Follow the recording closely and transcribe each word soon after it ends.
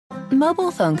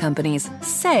Mobile phone companies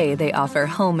say they offer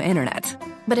home internet.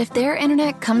 But if their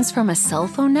internet comes from a cell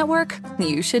phone network,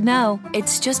 you should know.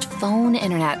 It's just phone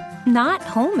internet, not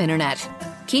home internet.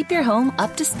 Keep your home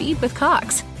up to speed with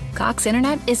Cox. Cox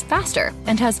internet is faster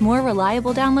and has more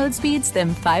reliable download speeds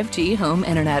than 5G home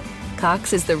internet.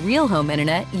 Cox is the real home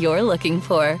internet you're looking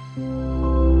for.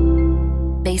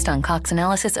 Based on Cox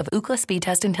analysis of Ookla speed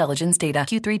test intelligence data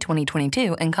Q3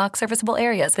 2022 and Cox serviceable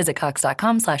areas, visit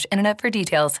cox.com/internet for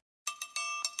details.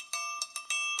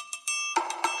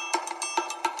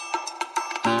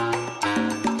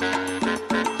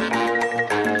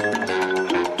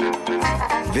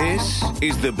 This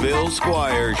is the Bill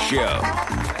Squire Show.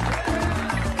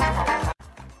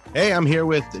 Hey, I'm here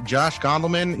with Josh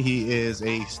Gondelman. He is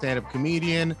a stand-up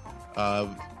comedian,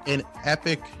 an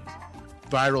epic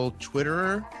viral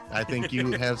Twitterer. I think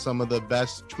you have some of the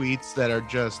best tweets that are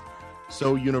just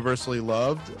so universally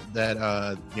loved that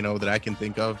that I can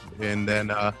think of. And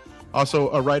then also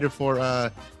a writer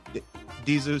for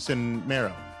Jesus and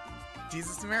Mero.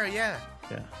 Jesus and Mero, yeah.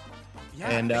 Yeah,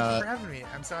 and thank you for having me.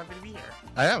 I'm so happy to be here.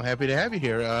 I am happy to have you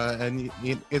here. And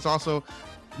it's also,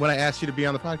 when I asked you to be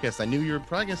on the podcast, I knew you were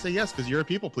probably going to say yes because you're a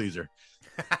people pleaser.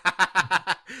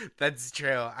 That's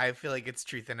true. I feel like it's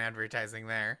truth in advertising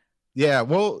there. Yeah,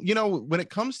 well, when it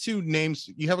comes to names,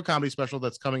 you have a comedy special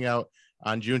that's coming out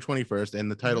on June 21st,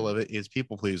 and the title of it is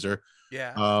People Pleaser.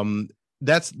 Yeah.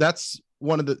 That's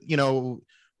one of the,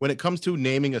 when it comes to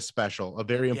naming a special, a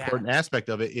very important aspect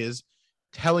of it is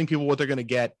telling people what they're going to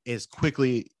get as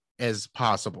quickly as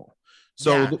possible.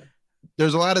 So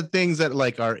there's a lot of things that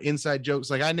are inside jokes.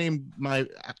 Like I named my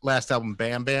last album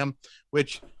Bam Bam,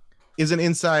 which is an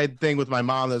inside thing with my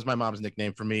mom. That was my mom's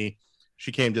nickname for me.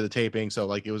 She came to the taping, so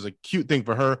it was a cute thing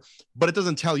for her, but it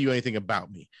doesn't tell you anything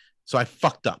about me. So I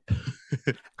fucked up.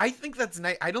 I think that's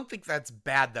nice. I don't think that's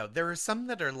bad though. There are some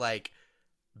that are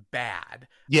bad.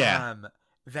 Yeah.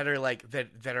 That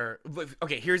are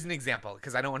okay. Here's an example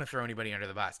because I don't want to throw anybody under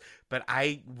the bus, but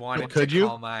I wanted to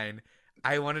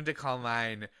call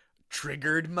mine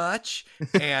Triggered Much,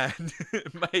 and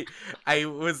I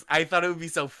thought it would be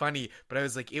so funny, but I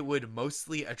was like, it would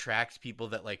mostly attract people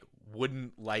that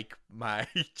wouldn't like my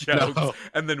jokes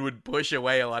and then would push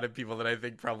away a lot of people that I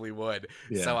think probably would.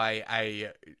 Yeah. So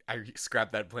I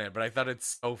scrapped that plan, but I thought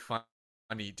it's so funny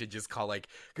to just call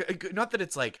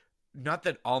not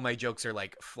that all my jokes are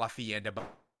fluffy and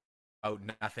about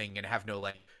nothing and have no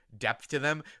depth to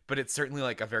them, but it's certainly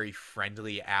a very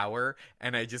friendly hour,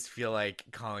 and I just feel like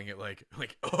calling it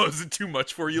oh, is it too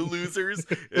much for you losers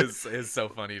is so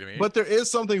funny to me. But there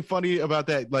is something funny about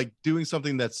that, doing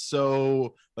something that's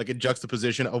so a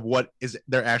juxtaposition of what is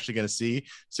they're actually going to see.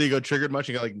 So you go Triggered Much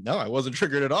and you go no, I wasn't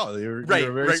triggered at all. You're a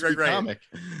very sweet comic.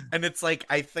 And it's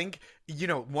I think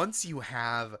once you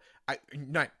have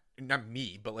not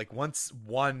me, but once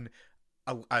one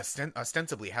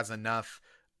ostensibly has enough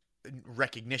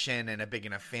recognition and a big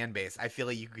enough fan base, I feel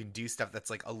like you can do stuff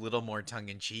that's a little more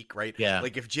tongue-in-cheek, right? Yeah.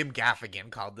 If Jim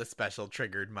Gaffigan called the special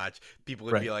Triggered Much, people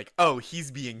would be like, oh, he's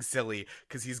being silly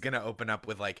because he's gonna open up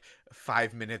with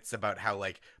 5 minutes about how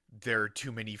there are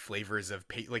too many flavors of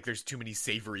there's too many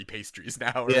savory pastries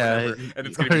now, or whatever, and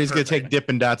it's gonna he's gonna take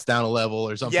Dippin' Dots down a level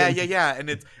or something. Yeah, and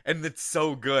it's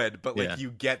so good, but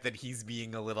you get that he's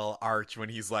being a little arch when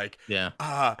he's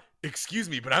excuse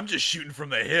me, but I'm just shooting from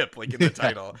the hip, in the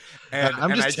title, and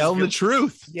I'm just telling the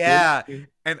truth. Yeah,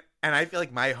 and I feel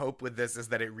like my hope with this is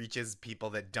that it reaches people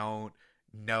that don't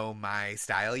know my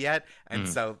style yet, and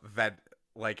so that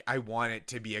I want it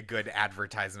to be a good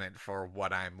advertisement for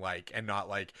what I'm and not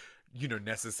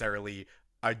necessarily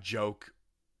a joke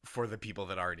for the people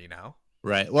that already know.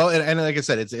 Right. Well, and like I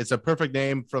said, it's a perfect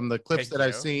name from the clips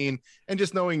I've seen, and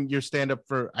just knowing your stand up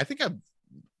I think I've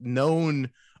known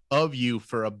of you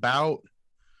for about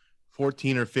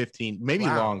 14 or 15, maybe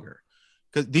longer.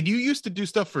 Because did you used to do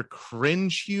stuff for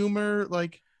Cringe Humor?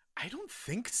 I don't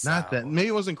think so. Not that. Maybe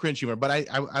it wasn't Cringe Humor, but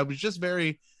I was just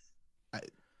very.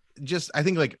 I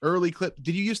think early clip.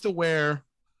 Did you used to wear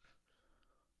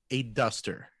a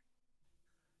duster?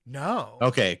 No.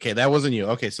 Okay, that wasn't you.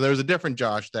 Okay, so there was a different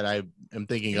Josh that I am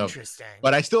thinking of. Interesting.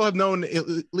 But I still have known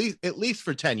at least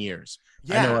for 10 years.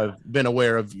 Yeah. I know I've been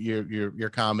aware of your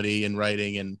comedy and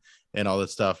writing and all that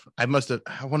stuff. I got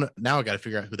to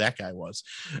figure out who that guy was.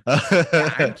 Yeah,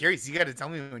 I'm curious. You got to tell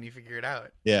me when you figure it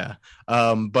out. Yeah.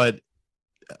 But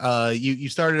you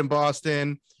started in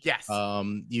Boston. Yes.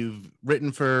 You've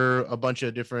written for a bunch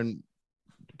of different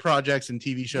projects and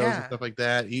TV shows and stuff like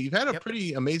that. You've had a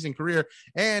pretty amazing career,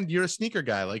 and you're a sneaker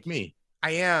guy like me.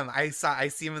 I am. I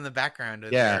see him in the background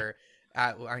with your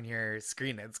on your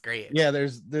screen. It's great. Yeah,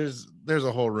 there's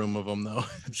a whole room of them though.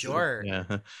 I'm sure. Yeah,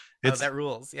 Oh, that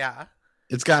rules. Yeah.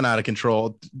 it's gotten out of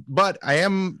control, but I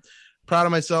am proud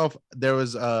of myself. There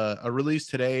was a release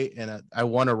today, and I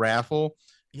won a raffle.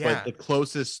 Yeah. But the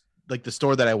closest, like the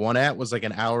store that I won at, was like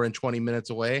an hour and 20 minutes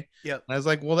away. Yep. And I was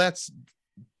like, well, that's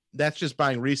just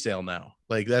buying resale now.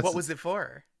 Like what was it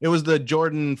for? It was the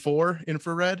Jordan 4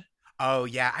 infrared. Oh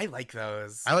yeah, I like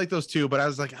those. I like those too, but I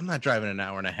was like, I'm not driving an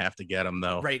hour and a half to get them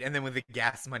though. Right, and then with the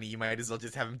gas money, you might as well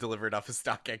just have them delivered off of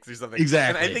StockX or something.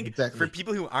 Exactly. And I think for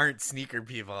people who aren't sneaker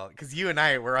people, because you and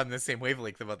I were on the same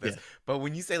wavelength about this, but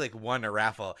when you say like won a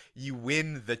raffle, you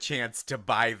win the chance to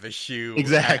buy the shoe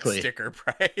at sticker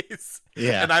price.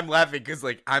 Yeah, and I'm laughing because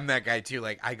like I'm that guy too.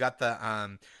 Like I got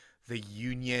the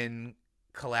Union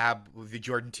collab with the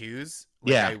Jordan 2s.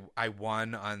 Like, I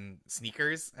won on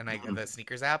sneakers, and I the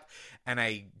sneakers app, and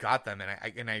I got them,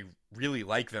 and I really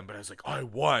like them, but I was like, oh, I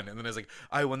won, and then I was like,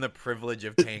 I won the privilege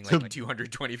of paying like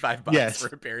 $225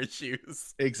 for a pair of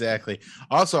shoes. Exactly.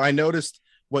 Also, I noticed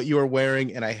what you were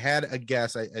wearing, and I had a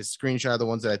guess. I screenshot the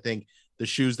ones that I think the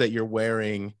shoes that you're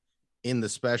wearing in the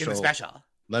special.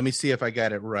 Let me see if I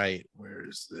got it right. Where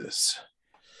is this?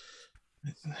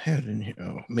 I had it in here.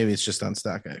 Oh, maybe it's just on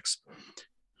StockX.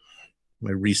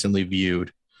 I recently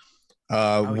viewed.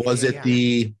 Was it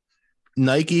the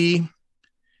Nike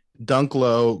Dunk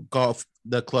Low Golf,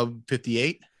 the Club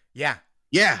 58? Yeah,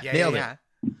 nailed it.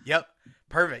 Yep,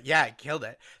 perfect. Yeah, I killed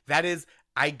it. That is,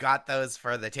 I got those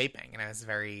for the taping, and I was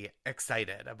very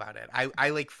excited about it. I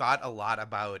like thought a lot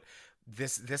about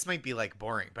this. This might be like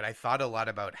boring, but I thought a lot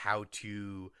about how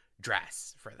to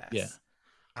dress for this.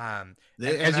 Yeah,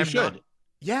 as you should.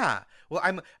 Yeah.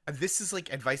 Well, this is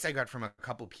like advice I got from a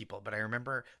couple people, but I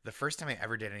remember the first time I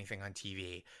ever did anything on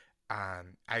TV,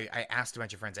 I asked a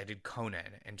bunch of friends. I did Conan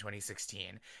in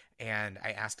 2016, and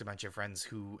I asked a bunch of friends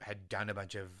who had done a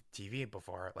bunch of TV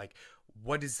before, like,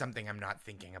 what is something I'm not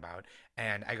thinking about?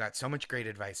 And I got so much great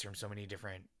advice from so many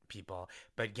different people,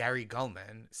 but Gary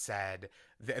Gulman said,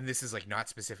 and this is like not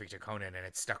specific to Conan, and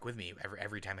it's stuck with me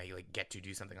every time I like get to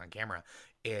do something on camera,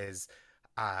 is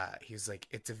he's like,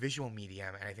 it's a visual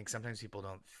medium, and I think sometimes people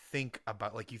don't think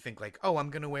about, like, you think like, oh, I'm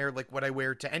gonna wear like what I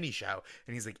wear to any show,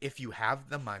 and he's like, if you have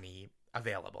the money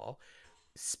available,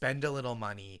 spend a little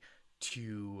money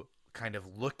to kind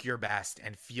of look your best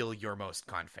and feel your most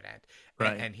confident.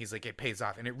 Right. And he's like, it pays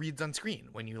off, and it reads on screen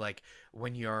when you like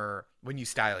when you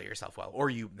style yourself well, or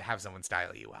you have someone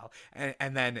style you well.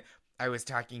 And then I just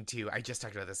talked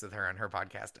about this with her on her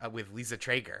podcast with Lisa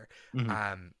Traeger.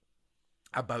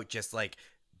 About just like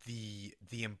the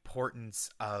importance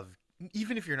of,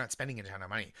 even if you're not spending a ton of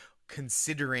money,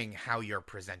 considering how you're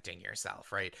presenting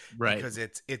yourself, right? Because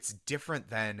it's different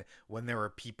than when there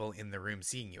are people in the room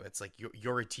seeing you. It's like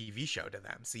you're a TV show to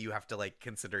them, so you have to like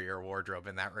consider your wardrobe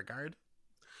in that regard.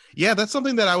 Yeah, that's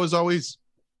something that I was always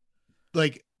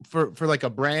like for like a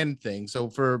brand thing. So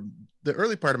for the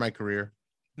early part of my career,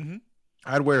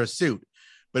 I'd wear a suit,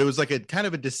 but it was like a kind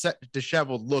of a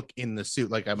disheveled look in the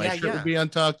suit. Like my shirt would be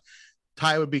untucked,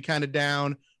 tie would be kind of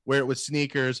down, wear it with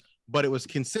sneakers, but it was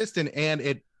consistent.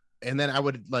 And then I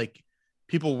would like,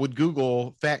 people would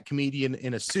Google fat comedian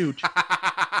in a suit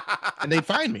and they'd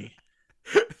find me.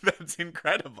 That's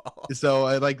incredible. So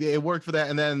I like, it worked for that.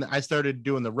 And then I started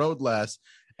doing the road less.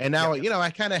 And now, you know, I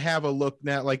kind of have a look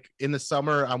now, like in the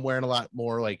summer, I'm wearing a lot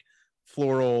more like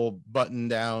floral button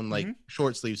down, like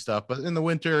short sleeve stuff, but in the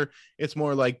winter it's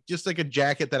more like just like a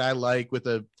jacket that I like with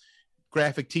a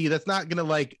graphic tee that's not gonna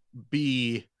like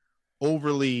be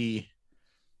overly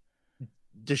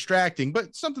distracting,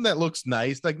 but something that looks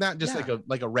nice, like not just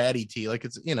like a ratty tee, like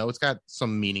it's, you know, it's got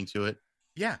some meaning to it.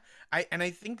 I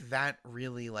think that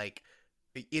really, like,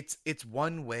 it's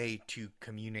one way to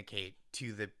communicate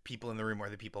to the people in the room or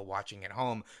the people watching at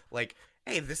home, like,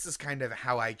 hey, this is kind of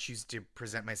how I choose to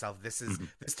present myself. This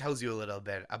tells you a little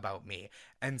bit about me.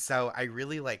 And so I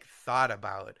really like thought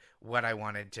about what I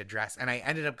wanted to dress. And I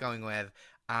ended up going with,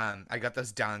 I got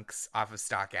those dunks off of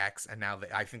StockX, and now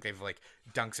I think they've like,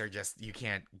 dunks are just, you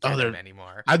can't get them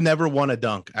anymore. I've never won a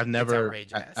dunk. I've never,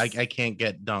 I can't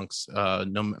get dunks.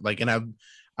 No, like, and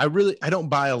I don't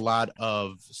buy a lot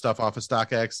of stuff off of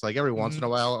StockX. Like every once in a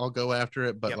while I'll go after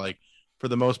it, but like for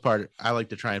the most part, I like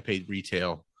to try and pay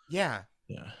retail. Yeah.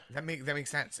 That makes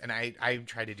sense. And I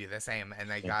try to do the same.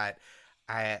 And I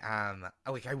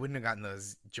wouldn't have gotten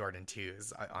those Jordan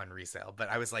 2s on resale, but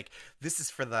I was like, this is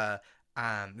for the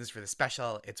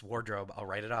special. It's wardrobe. I'll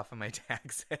write it off on my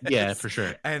taxes. Yeah, for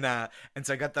sure. And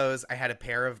so I got those. I had a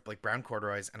pair of like brown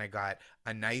corduroys, and I got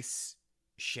a nice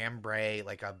chambray,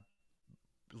 like a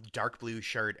dark blue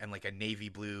shirt and like a navy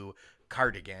blue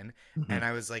cardigan, and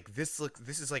I was like, this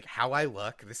is like how I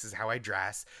look, this is how I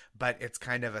dress, but it's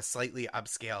kind of a slightly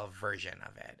upscale version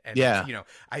of it. And you know,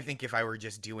 I think if I were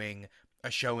just doing a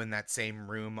show in that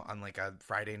same room on like a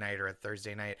Friday night or a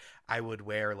Thursday night, I would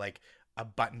wear like a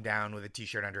button down with a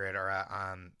t-shirt under it,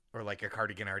 or like a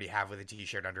cardigan I already have with a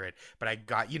t-shirt under it, but I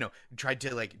got, you know, tried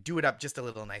to like do it up just a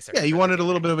little nicer. Yeah, you wanted a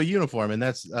little bit of a uniform, and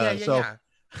that's I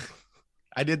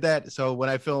did that. So when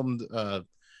I filmed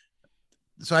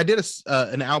so I did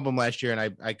an album last year,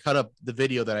 and I cut up the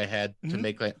video that I had to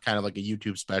make like kind of like a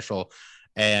YouTube special,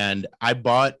 and I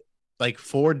bought like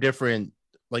 4 different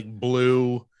like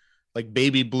blue, like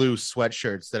baby blue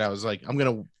sweatshirts that I was like, I'm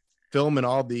gonna film in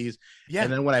all these,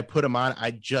 and then when I put them on,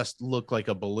 I just look like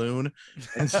a balloon,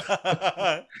 and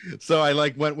so I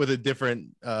like went with a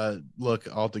different look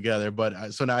altogether.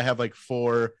 But so now I have like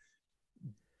 4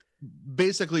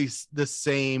 basically the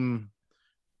same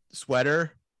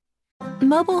sweater.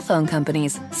 Mobile phone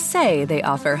companies say they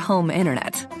offer home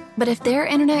internet. But if their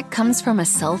internet comes from a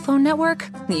cell phone network,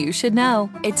 you should know.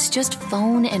 It's just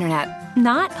phone internet,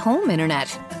 not home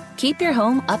internet. Keep your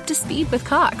home up to speed with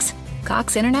Cox.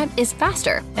 Cox internet is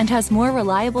faster and has more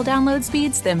reliable download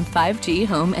speeds than 5G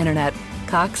home internet.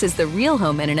 Cox is the real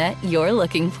home internet you're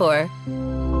looking for.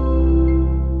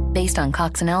 Based on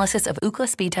Cox analysis of Ookla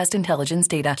speed test intelligence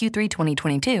data Q3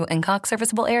 2022 and Cox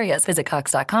serviceable areas, visit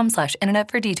cox.com/internet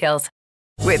for details.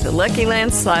 With the Lucky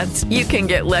Land Slots, you can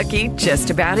get lucky just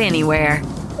about anywhere.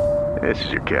 This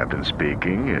is your captain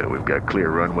speaking. We've got clear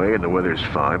runway and the weather's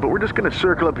fine, but we're just going to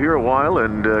circle up here a while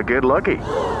and get lucky.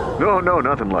 No,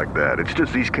 nothing like that. It's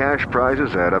just these cash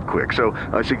prizes add up quick. So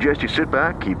I suggest you sit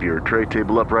back, keep your tray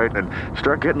table upright, and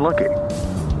start getting lucky.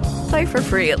 Play for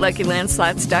free at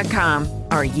LuckyLandSlots.com.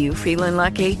 Are you feeling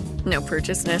lucky? No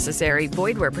purchase necessary.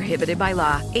 Void where prohibited by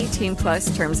law.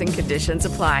 18+ terms and conditions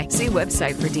apply. See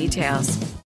website for details.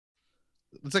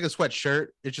 It's like a sweatshirt.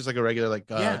 It's just like a regular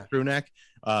crew neck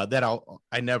that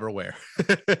I never wear.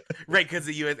 Right, because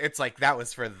it's like that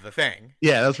was for the thing.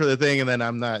 Yeah, that's for the thing, and then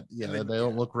I'm not. Yeah, they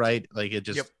don't look right. Like it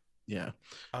just. Yeah.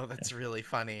 Oh, that's really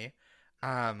funny.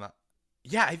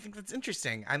 Yeah, I think that's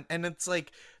interesting. And it's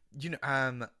like, you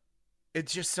know,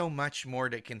 it's just so much more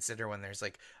to consider when there's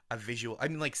like a visual. I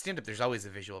mean, like stand up, there's always a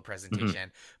visual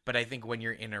presentation, but I think when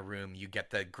you're in a room, you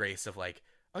get the grace of like,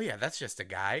 oh yeah, that's just a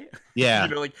guy. Yeah.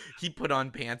 You know, like he put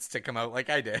on pants to come out like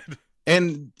I did.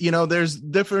 And you know, there's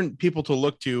different people to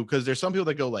look to, because there's some people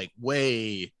that go like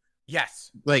way.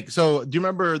 Yes. Like, so do you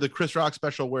remember the Chris Rock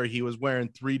special where he was wearing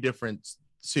 3 different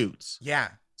suits? Yeah.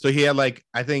 So he had like,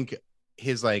 I think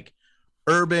his like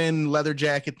urban leather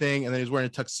jacket thing, and then he was wearing a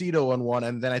tuxedo on one,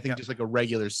 and then I think just like a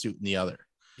regular suit in the other.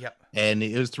 Yep. And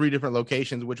it was 3 different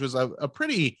locations, which was a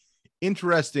pretty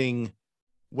interesting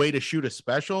way to shoot a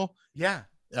special. Yeah.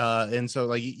 And so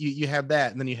like you have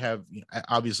that, and then you have, you know,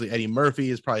 obviously Eddie Murphy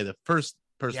is probably the first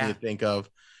person to think of,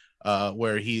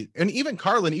 where and even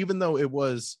Carlin, even though it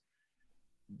was,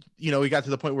 you know, he got to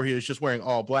the point where he was just wearing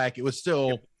all black, it was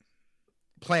still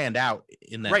planned out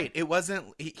in that. Right. It wasn't,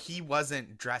 he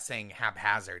wasn't dressing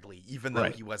haphazardly, even though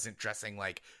he wasn't dressing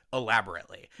like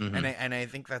elaborately. And I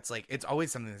think that's like, it's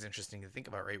always something that's interesting to think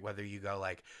about, right? Whether you go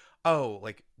like, oh,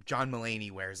 like John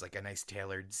Mulaney wears like a nice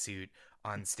tailored suit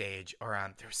on stage, or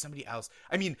there's somebody else.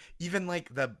 I mean, even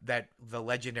like the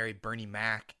legendary Bernie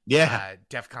Mac,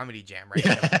 Def Comedy Jam, right?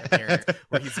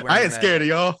 Where he's wearing I ain't scared of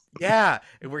y'all. Yeah,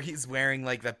 where he's wearing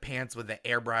like the pants with the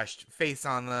airbrushed face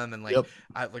on them, and like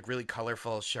like really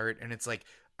colorful shirt, and it's like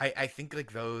I think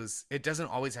like those. It doesn't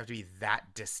always have to be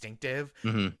that distinctive,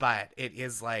 but it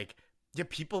is like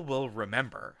people will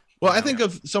remember. Well, I think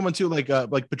of someone too, like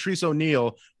Patrice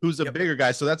O'Neal, who's a bigger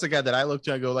guy. So that's a guy that I look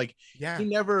to. I go like, he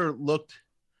never looked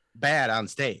bad on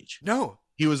stage. No,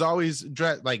 he was always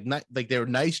dressed like they were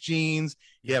nice jeans.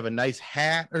 You have a nice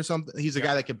hat or something. He's a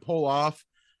guy that can pull off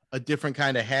a different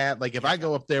kind of hat. Like if I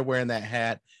go up there wearing that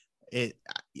hat,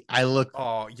 I look.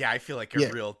 Oh yeah, I feel like a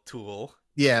real tool.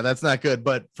 Yeah, that's not good.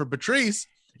 But for Patrice,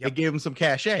 it gave him some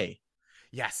cachet.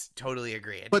 Yes, totally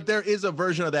agreed. But there is a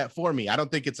version of that for me. I don't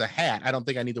think it's a hat. I don't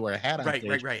think I need to wear a hat on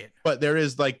stage. Right. But there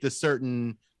is like the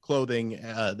certain clothing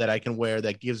that I can wear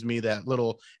that gives me that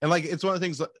little, and like it's one of the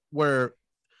things where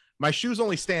my shoes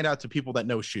only stand out to people that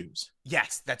know shoes.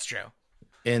 Yes, that's true.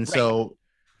 And so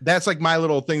that's like my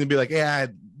little thing to be like, yeah,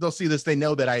 they'll see this. They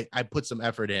know that I put some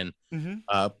effort in.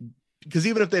 Because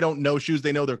even if they don't know shoes,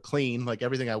 they know they're clean. Like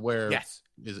everything I wear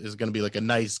is going to be like a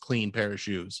nice, clean pair of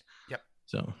shoes. Yep.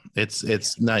 So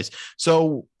it's nice.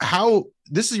 So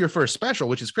this is your first special,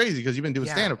 which is crazy because you've been doing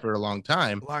stand-up for a long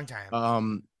time. Long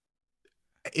time.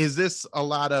 Is this a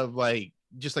lot of like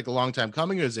just like a long time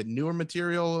coming, or is it newer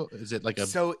material? Is it like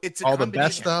it's all the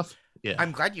best stuff? Yeah,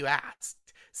 I'm glad you asked.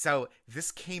 So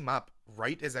this came up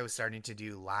right as I was starting to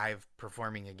do live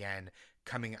performing again,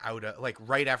 coming out of like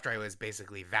right after I was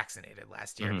basically vaccinated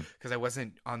last year, because I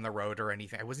wasn't on the road or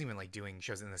anything. I wasn't even like doing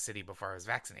shows in the city before I was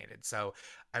vaccinated. So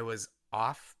I was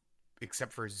off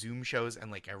except for Zoom shows and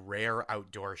like a rare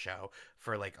outdoor show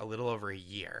for like a little over a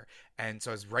year. And so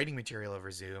I was writing material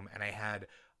over Zoom, and I had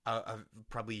a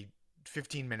probably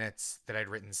 15 minutes that I'd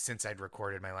written since I'd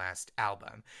recorded my last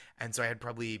album. And so I had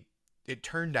probably, it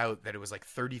turned out that it was like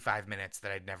 35 minutes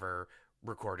that I'd never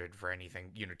recorded for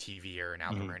anything, you know, TV or an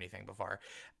album or anything before.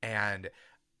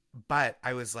 But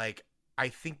I was like, I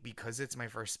think because it's my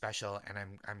first special and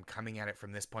I'm coming at it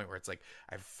from this point where it's like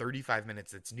I have 35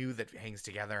 minutes that's new that hangs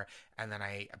together, and then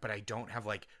but I don't have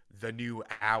like the new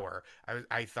hour.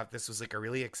 I thought this was like a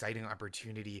really exciting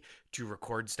opportunity to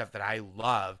record stuff that I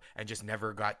love and just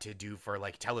never got to do for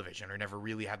like television, or never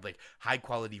really had like high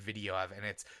quality video of. And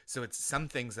it's some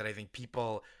things that I think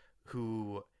people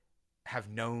who have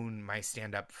known my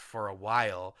stand-up for a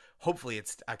while, hopefully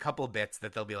it's a couple bits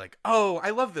that they'll be like, oh, I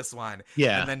love this one.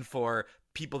 Yeah. And then for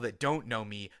people that don't know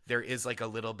me, there is like a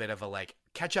little bit of a like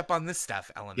catch up on this stuff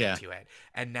element to it.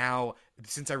 And now,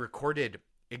 since I recorded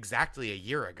exactly a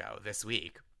year ago this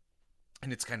week,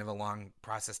 and it's kind of a long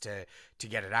process to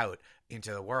get it out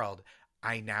into the world,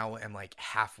 I now am like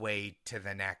halfway to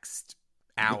the next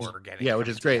hour getting which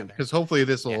is great, because hopefully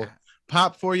this will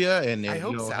pop for you, and I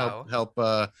hope so. help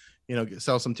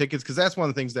sell some tickets, because that's one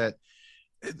of the things that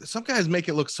some guys make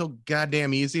it look so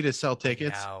goddamn easy to sell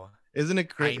tickets. Isn't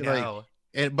it crazy? I know.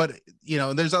 Like, but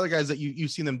there's other guys that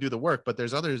you've seen them do the work, but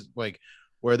there's others like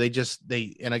where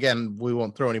and again, we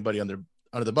won't throw anybody under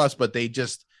the bus, but they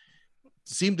just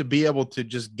seem to be able to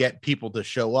just get people to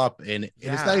show up, and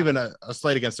it's not even a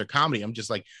slight against their comedy. I'm just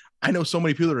like, I know so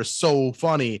many people that are so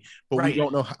funny, but we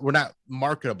don't know, we're not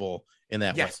marketable in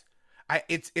that way.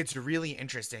 It's really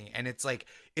interesting, and it's like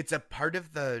it's a part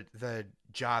of the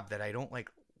job that I don't like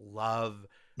love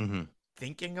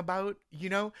thinking about,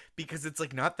 because it's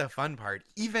like not the fun part.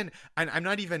 Even, and I'm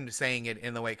not even saying it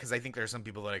in the way, because I think there's some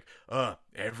people that are like, oh,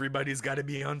 everybody's got to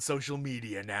be on social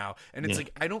media now, and it's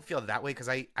like I don't feel that way, because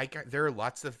I there are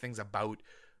lots of things about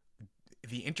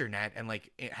the internet and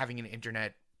like having an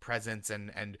internet presence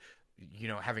and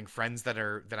having friends that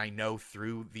I know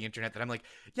through the internet, that I'm like,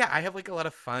 yeah, I have like a lot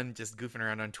of fun just goofing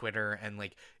around on Twitter and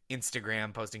like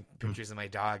Instagram, posting pictures of my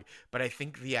dog. But I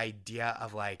think the idea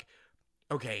of like,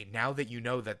 okay, now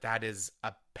that that is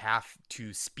a path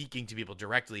to speaking to people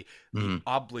directly, the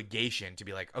obligation to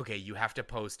be like, okay, you have to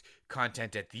post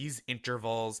content at these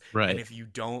intervals, and if you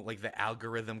don't, like, the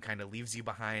algorithm kind of leaves you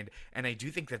behind. And I do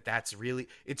think it's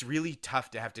really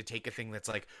tough to have to take a thing that's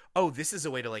like, oh, this is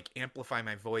a way to like amplify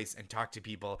my voice and talk to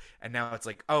people, and now it's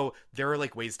like, oh, there are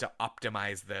like ways to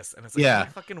optimize this, and it's like, I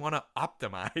fucking want to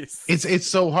optimize. It's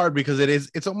so hard, because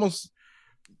it's almost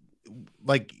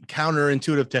like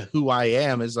counterintuitive to who I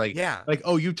am, is like, like,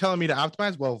 oh, you telling me to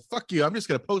optimize? Well, fuck you. I'm just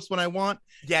going to post when I want.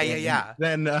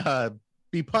 Then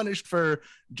be punished for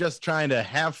just trying to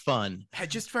have fun.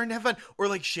 Just trying to have fun, or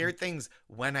like share things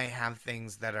when I have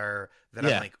things that I'm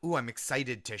like, ooh, I'm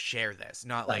excited to share this.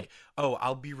 Not like, oh,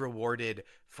 I'll be rewarded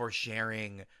for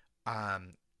sharing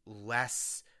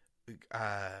less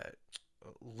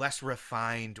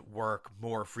refined work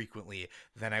more frequently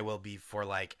than I will be for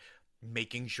like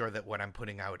making sure that what I'm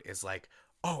putting out is like,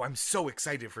 oh, I'm so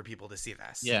excited for people to see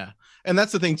this. Yeah. And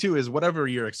that's the thing too, is whatever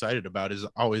you're excited about is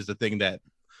always the thing that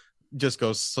just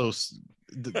goes so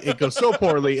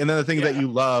poorly. And then the thing that you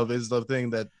love is the thing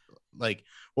that like,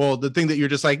 well, the thing that you're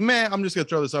just like, man, I'm just going to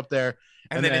throw this up there.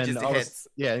 And then it just hits.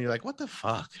 And you're like, what the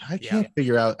fuck? I can't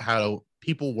figure out how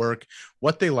people work,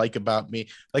 what they like about me.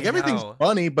 Like everything's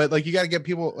funny, but like, you got to get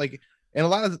people like, and a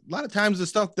lot of times the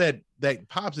stuff that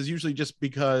pops is usually just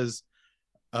because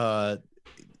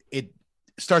it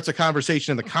starts a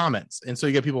conversation in the comments, and so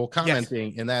you get people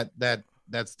commenting, and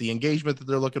that's the engagement that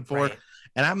they're looking for.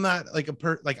 And I'm not like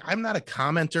I'm not a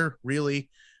commenter really.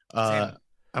 I'm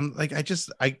like,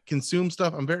 I consume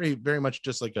stuff. I'm very, very much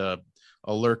just like a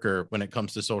lurker when it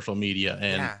comes to social media,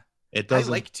 and it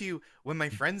doesn't. I like to, when my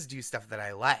friends do stuff that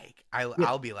I like,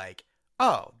 I'll be like,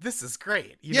 oh, this is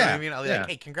great. You know what I mean? I'll be like,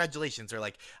 hey, congratulations. Or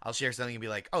like, I'll share something and be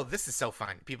like, oh, this is so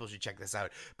fun. People should check this out.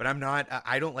 But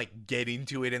I don't like get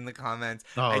into it in the comments.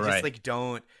 I just like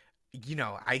don't,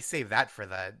 I save that for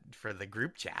the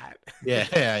group chat.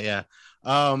 Yeah.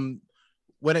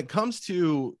 When it comes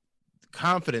to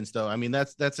confidence though, I mean,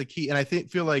 that's a key. And I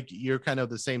feel like you're kind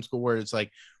of the same school where it's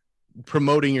like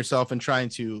promoting yourself and trying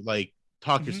to like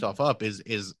talk yourself up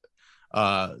is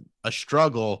a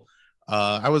struggle.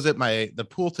 I was at the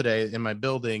pool today in my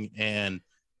building, and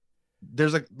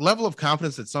there's a level of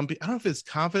confidence that some people, I don't know if it's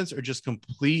confidence or just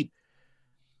complete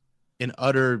and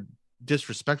utter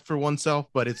disrespect for oneself,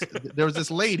 but there was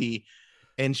this lady,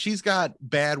 and she's got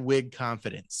bad wig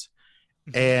confidence.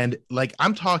 And like,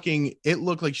 I'm talking, it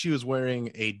looked like she was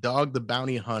wearing a Dog the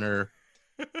Bounty Hunter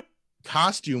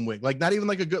costume wig, like not even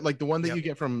like a good, like the one that you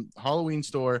get from Halloween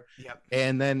store.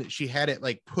 And then she had it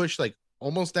like pushed like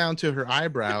almost down to her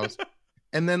eyebrows.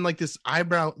 And then like this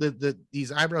eyebrow,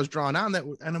 these eyebrows drawn on that.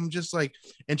 And I'm just like,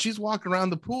 and she's walking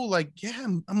around the pool like, yeah,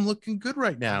 I'm looking good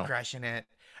right now. I'm crushing it.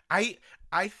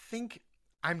 I think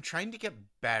I'm trying to get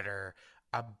better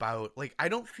about, like, I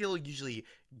don't feel usually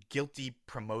guilty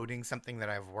promoting something that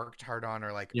I've worked hard on,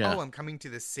 or like, oh, I'm coming to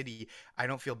this city. I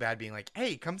don't feel bad being like,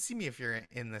 hey, come see me if you're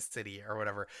in this city or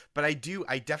whatever. But I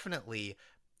definitely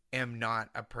am not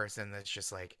a person that's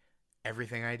just like,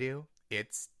 everything I do,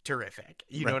 it's terrific.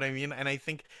 You know what I mean? And I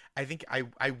think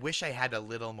I wish I had a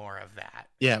little more of that.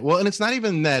 Yeah. Well, and it's not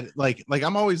even that, like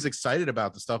I'm always excited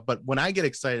about the stuff, but when I get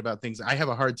excited about things, I have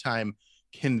a hard time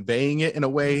conveying it in a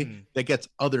way that gets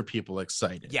other people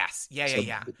excited. Yes.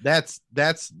 Yeah. That's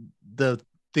the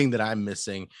thing that I'm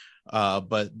missing.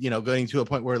 But going to a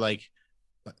point where like,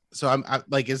 so I'm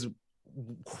like, as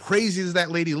crazy as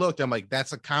that lady looked, I'm like,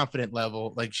 that's a confident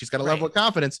level. Like, she's got a level of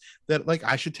confidence that like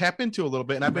I should tap into a little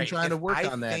bit. And I've been trying to work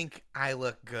on that. I think I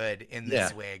look good in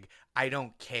this wig. I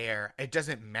don't care. It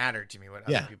doesn't matter to me what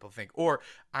other people think. Or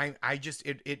I just,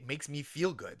 it makes me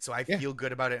feel good. So I feel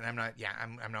good about it, and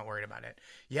I'm not worried about it.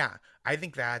 Yeah. I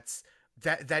think that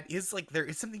is like, there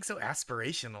is something so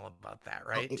aspirational about that,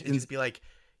 right? To just be like,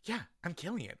 yeah, I'm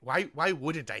killing it. Why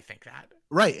wouldn't I think that?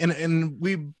 Right. And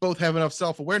we both have enough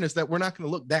self-awareness that we're not going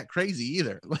to look that crazy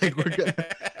either. Like, we're gonna...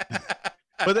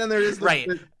 But then there is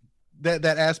that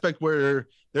aspect where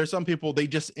there's some people, they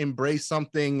just embrace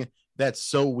something that's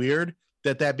so weird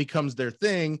that becomes their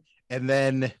thing, and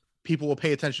then people will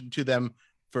pay attention to them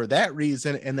for that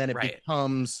reason, and then it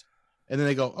becomes, and then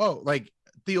they go, oh, like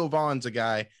Theo Vaughn's a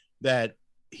guy that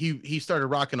he started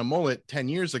rocking a mullet 10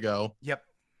 years ago. Yep.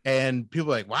 And people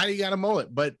are like, why do you got a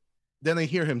mullet? But then they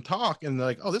hear him talk, and they're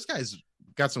like, oh, this guy's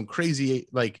got some crazy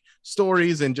like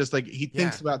stories, and just like he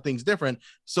thinks about things different,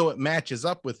 so it matches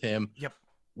up with him. Yep.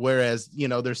 Whereas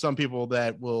there's some people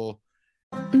that will.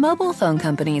 Mobile phone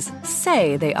companies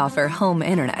say they offer home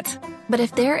internet. But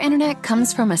if their internet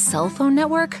comes from a cell phone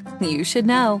network, you should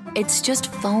know. It's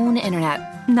just phone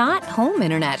internet, not home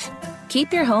internet.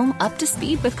 Keep your home up to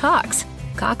speed with Cox.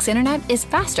 Cox internet is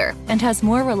faster and has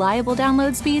more reliable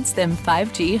download speeds than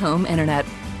 5G home internet.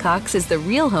 Cox is the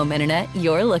real home internet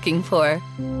you're looking for.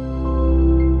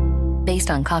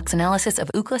 Based on Cox analysis of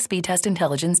Ookla speed test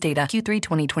intelligence data Q3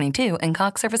 2022 and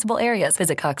Cox serviceable areas,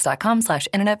 visit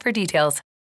cox.com/internet for details.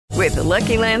 With the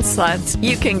Lucky Land Slots,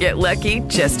 you can get lucky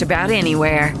just about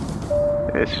anywhere.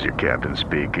 This is your captain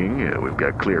speaking. We've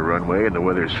got clear runway and the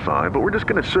weather's fine, but we're just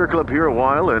going to circle up here a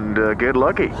while and get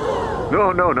lucky.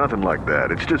 No, nothing like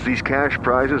that. It's just these cash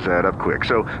prizes add up quick.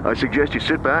 So I suggest you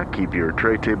sit back, keep your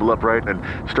tray table upright, and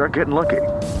start getting lucky.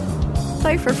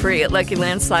 Play for free at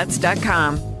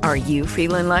LuckyLandSlots.com. Are you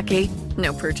feeling lucky?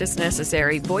 No purchase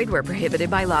necessary. Void where prohibited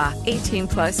by law.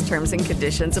 18+ terms and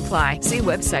conditions apply. See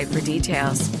website for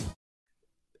details.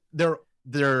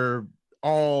 They're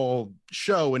all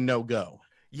show and no go.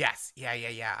 Yes. Yeah.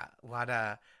 A lot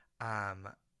of,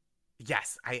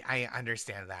 yes, I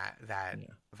understand that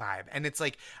vibe. And it's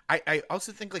like, I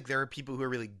also think like there are people who are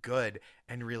really good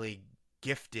and really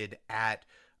gifted at,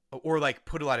 or like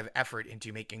put a lot of effort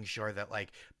into making sure that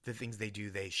like the things they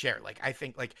do, they share. Like, I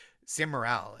think like Sam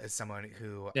Morril is someone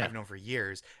who I've known for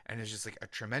years and is just like a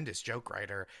tremendous joke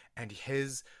writer. And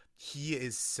he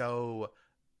is so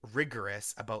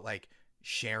rigorous about like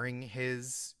sharing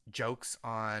his jokes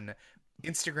on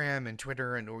Instagram and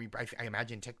Twitter, and I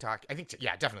imagine TikTok. I think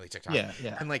definitely TikTok.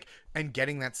 Yeah. And like, and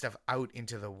getting that stuff out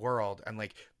into the world, and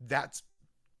like that's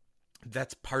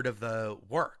part of the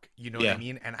work, you know what I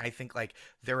mean? And I think like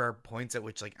there are points at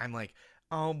which like I'm like,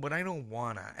 oh, but I don't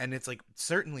wanna. And it's like,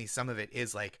 certainly some of it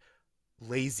is like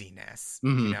laziness,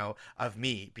 of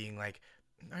me being like,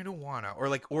 I don't wanna, or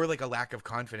like a lack of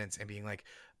confidence and being like,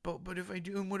 but if I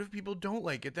do, and what if people don't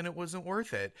like it, then it wasn't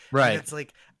worth it. Right. And it's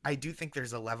like, I do think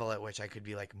there's a level at which I could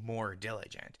be like more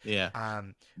diligent. Yeah.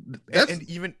 And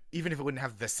even if it wouldn't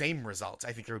have the same results,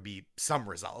 I think there would be some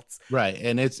results. Right.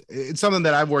 And it's something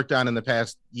that I've worked on in the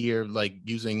past year, like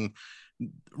using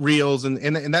reels,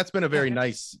 and that's been a very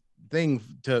nice thing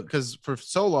because for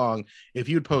so long, if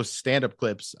you'd post stand-up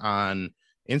clips on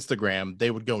Instagram,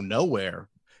 they would go nowhere.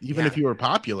 Even if you were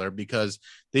popular, because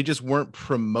they just weren't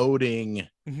promoting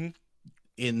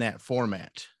in that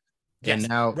format. And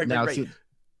now, right.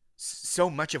 So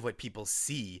much of what people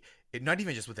see, not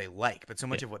even just what they like, but so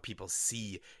much of what people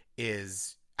see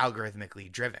is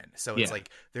algorithmically driven. So it's like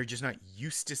they're just not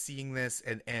used to seeing this,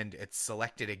 and it's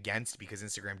selected against because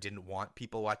Instagram didn't want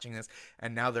people watching this.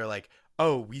 And now they're like,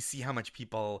 oh, we see how much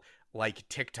people like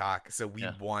TikTok, so we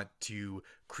want to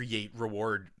create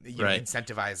reward,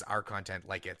 incentivize our content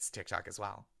like it's TikTok as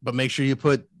well. But make sure you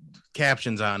put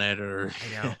captions on it, or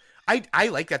I know. I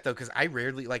like that though, because I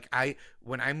rarely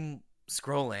when I'm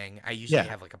scrolling, I usually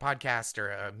have like a podcast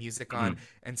or a music on,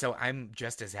 and so I'm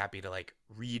just as happy to like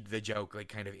read the joke, like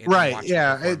kind of in watch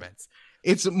the performance.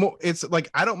 It's like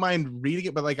I don't mind reading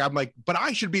it, but like I'm like, but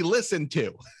I should be listened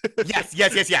to.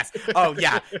 yes. Oh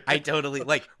yeah, I totally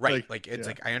like it's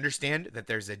like I understand that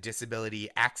there's a disability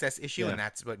access issue, and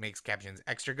that's what makes captions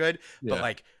extra good. But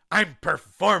like I'm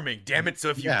performing, damn it! So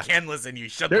if you can listen, you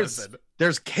should listen.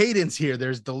 There's cadence here,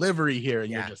 there's delivery here,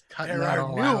 and you're just cutting. There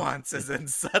are nuances and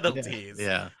subtleties.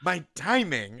 My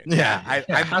timing.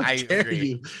 I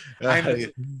agree.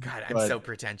 I'm so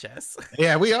pretentious.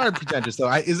 Yeah, we are pretentious.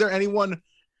 So, is there anyone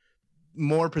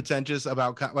more pretentious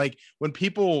about like when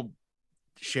people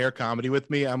share comedy with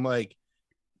me? I'm like,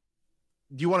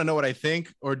 do you want to know what I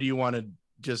think, or do you want to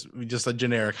just a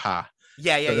generic ha?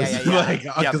 Yeah. Like,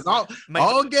 because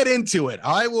I'll get into it.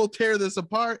 I will tear this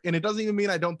apart, and it doesn't even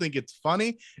mean I don't think it's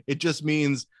funny. It just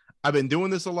means I've been doing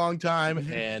this a long time,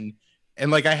 and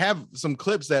like I have some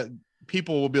clips that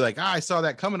people will be like, I saw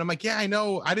that coming. I'm like, yeah, I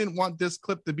know. I didn't want this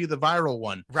clip to be the viral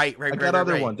one. Right. I got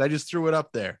other ones. I just threw it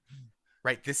up there.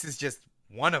 Right. This is just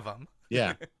one of them.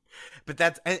 Yeah. But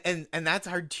that's and that's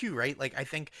hard too, right? Like I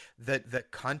think that the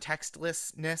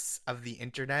contextlessness of the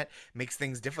internet makes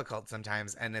things difficult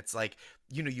sometimes, and it's like,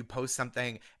 you post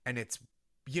something and it's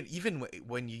even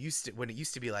when it used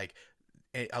to be like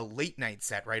a late night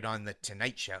set right on the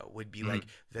Tonight Show would be like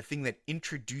the thing that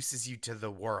introduces you to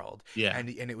the world. Yeah. And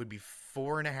it would be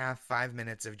 4.5-5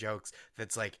 minutes of jokes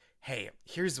that's like, hey,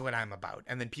 here's what I'm about.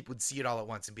 And then people would see it all at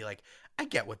once and be like, I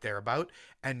get what they're about.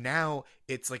 And now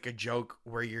it's like a joke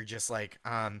where you're just like,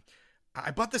 I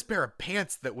bought this pair of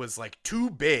pants that was like too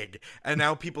big. And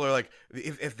now people are like,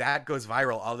 if that goes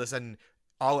viral, all of a sudden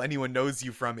all anyone knows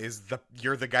you from is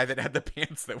you're the guy that had the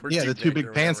pants that were the too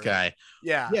big pants guy.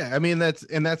 Yeah. I mean, that's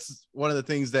one of the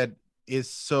things that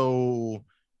is so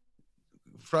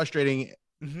frustrating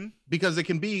because it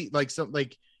can be like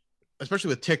especially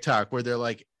with TikTok, where they're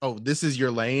like, oh, this is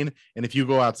your lane, and if you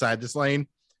go outside this lane,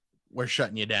 we're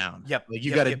shutting you down. Yep. Like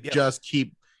you got to just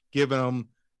keep giving them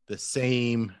the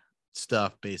same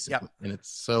stuff basically. And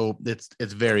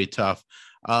it's very tough.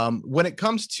 When it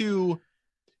comes to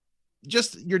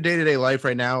just your day-to-day life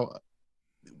right now,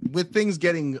 with things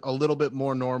getting a little bit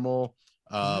more normal,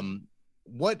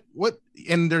 what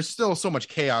and there's still so much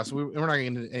chaos, we're not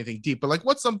getting into anything deep, but like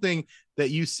what's something that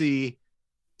you see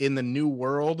in the new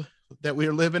world that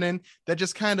we're living in that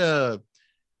just kind of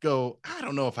go, I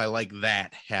don't know if I like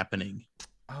that happening?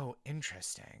 Oh,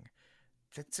 interesting.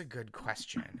 That's a good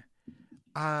question.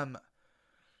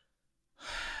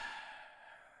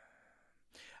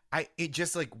 It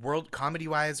just like world comedy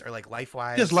wise or like life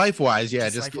wise? Just life wise, yeah.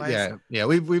 Yeah.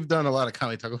 We've done a lot of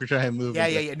comedy talk. We're trying to move.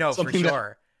 Yeah. No, for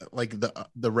sure. That, like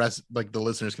the rest, like the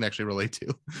listeners can actually relate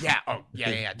to. Yeah. Oh,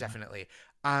 yeah, definitely.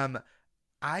 I'm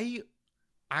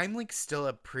like still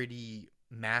a pretty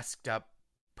masked up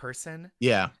person.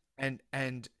 Yeah.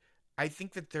 And I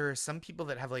think that there are some people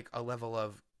that have like a level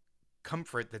of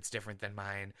comfort that's different than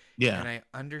mine. Yeah. And I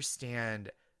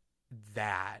understand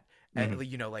that. And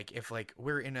like if like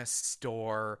we're in a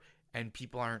store and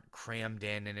people aren't crammed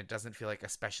in and it doesn't feel like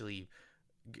especially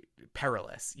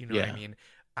perilous, you know what I mean?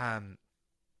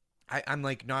 I'm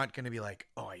like not going to be like,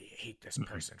 oh, I hate this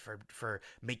person for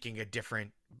making a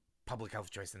different public health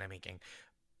choice than I'm making.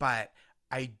 But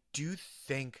I do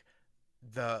think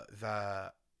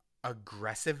the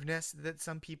aggressiveness that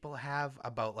some people have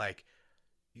about like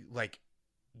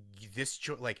this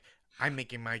choice, like I'm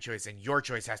making my choice and your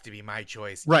choice has to be my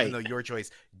choice, right? Even though your choice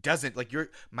doesn't, like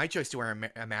my choice to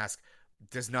wear a mask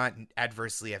does not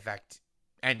adversely affect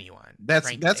anyone.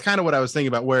 That's kind of what I was thinking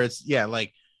about, where it's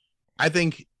like I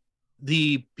think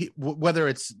whether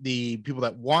it's the people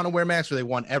that want to wear masks or they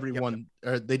want everyone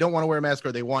or they don't want to wear a mask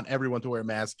or they want everyone to wear a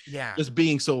mask, just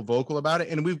being so vocal about it.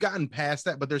 And we've gotten past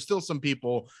that, but there's still some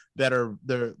people that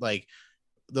they're like,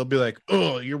 they'll be like,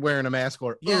 oh, you're wearing a mask,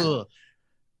 or oh,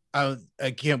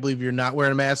 I can't believe you're not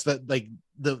wearing a mask. That like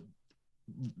the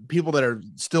people that are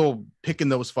still picking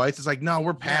those fights, it's like, no,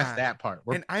 we're past that part.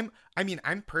 And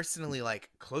I'm personally like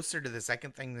closer to the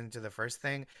second thing than to the first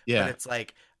thing. Yeah. But it's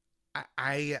like,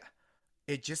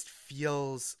 it just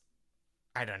feels,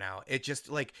 I don't know. It just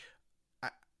like,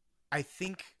 I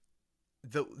think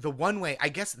the one way, I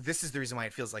guess this is the reason why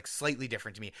it feels like slightly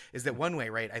different to me, is that one way,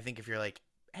 right? I think if you're like,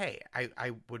 hey,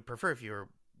 I would prefer if you were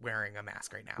wearing a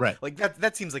mask right now. Right. Like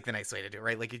that seems like the nice way to do it,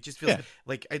 right? Like it just feels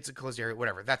like it's a closed area,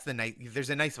 whatever. That's the nice, there's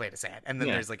a nice way to say it. And then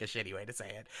there's like a shitty way to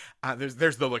say it.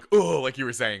 There's the like, oh, like you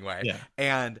were saying way. Yeah.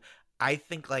 And I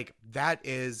think like that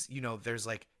is, there's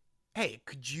like, hey,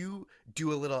 could you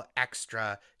do a little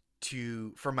extra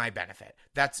for my benefit?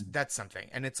 That's something.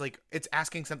 And it's like, it's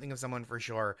asking something of someone for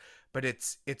sure, but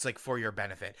it's like for your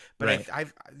benefit. But right.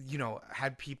 I've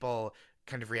had people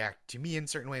kind of react to me in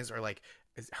certain ways, or like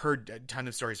heard a ton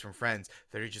of stories from friends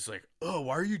that are just like, oh,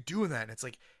 why are you doing that? And it's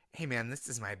like, hey man, this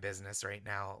is my business right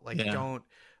now. Like, don't,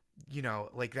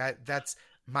 like that's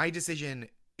my decision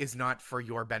is not for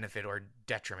your benefit or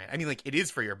detriment. I mean, like it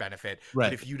is for your benefit, right.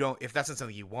 But if that's not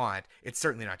something you want, it's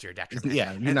certainly not to your detriment.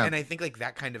 Yeah. And I think like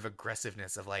that kind of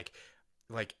aggressiveness of like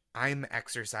I'm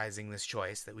exercising this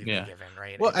choice that we've been given,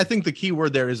 right? Well, I think the key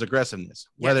word there is aggressiveness.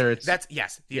 Whether it's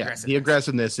aggressiveness. The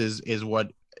aggressiveness is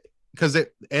what, because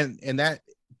and that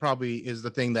probably is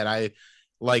the thing that I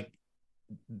like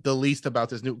the least about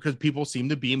this new, because people seem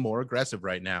to be more aggressive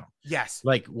right now. Yes.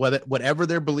 Like whatever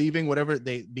they're believing, whatever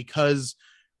because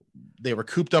they were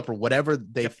cooped up or whatever,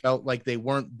 they felt like they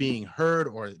weren't being heard,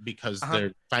 or because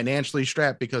they're financially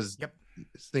strapped, because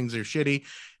things are shitty,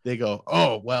 they go,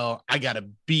 oh well, I gotta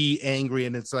be angry.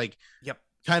 And it's like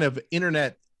kind of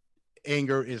internet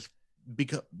anger is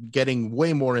getting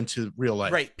way more into real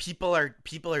life, right? People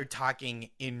are talking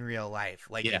in real life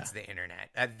like it's the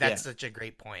internet. That's such a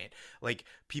great point. Like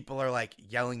people are like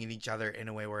yelling at each other in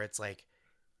a way where it's like,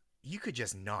 you could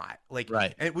just not, like,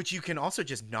 right, and which you can also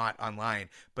just not online.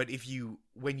 But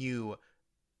when you're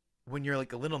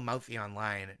like a little mouthy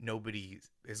online, nobody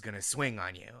is going to swing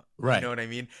on you. Right. You know what I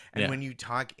mean? And when you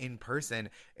talk in person,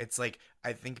 it's like,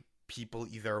 I think people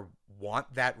either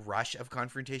want that rush of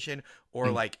confrontation or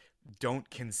like don't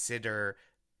consider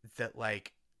that,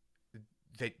 like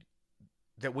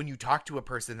that when you talk to a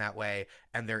person that way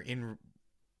and they're in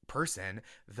person,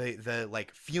 the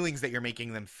like feelings that you're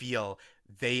making them feel,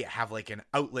 they have like an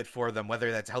outlet for them,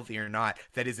 whether that's healthy or not,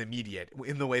 that is immediate,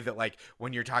 in the way that like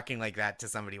when you're talking like that to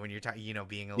somebody, when you're talking,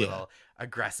 being a little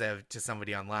aggressive to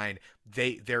somebody online,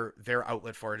 their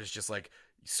outlet for it is just like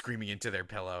screaming into their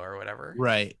pillow or whatever.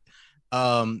 Right.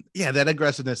 That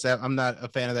aggressiveness, I'm not a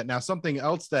fan of that. Now, something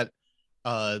else that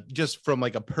just from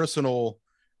like a personal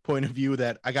point of view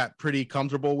that I got pretty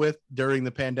comfortable with during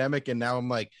the pandemic, and now I'm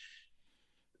like,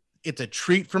 it's a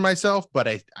treat for myself, but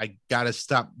I gotta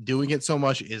stop doing it so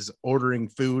much, is ordering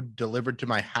food delivered to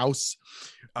my house,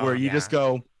 where you just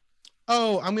go,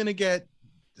 oh, I'm gonna get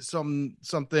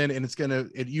something, and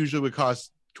it usually would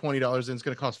cost $20 and it's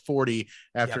gonna cost $40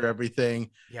 after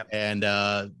everything. And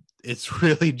it's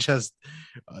really just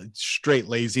straight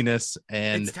laziness.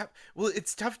 And it's tough. Well,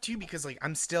 it's tough too, because like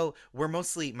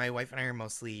my wife and I are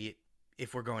mostly,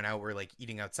 if we're going out, we're like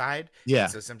eating outside.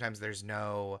 So sometimes that's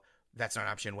not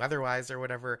an option weather-wise or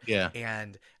whatever.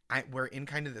 And we're in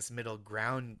kind of this middle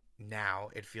ground now,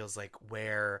 it feels like,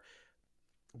 where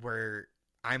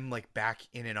I'm like back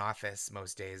in an office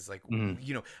most days. Like,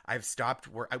 I've stopped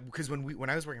work, because when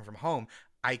I was working from home,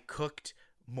 I cooked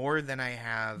more than I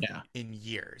have in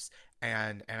years.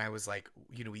 And I was like,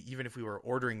 even if we were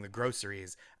ordering the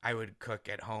groceries, I would cook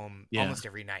at home almost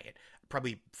every night,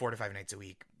 probably 4 to 5 nights a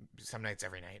week, some nights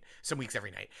every night, some weeks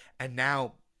every night. And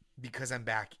now, because I'm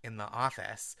back in the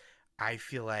office, I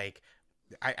feel like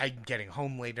I'm getting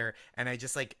home later, and I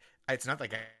just like, it's not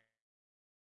like I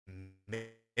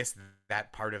miss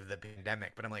that part of the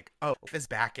pandemic, but I'm like, oh, it's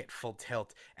back at full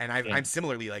tilt. And I'm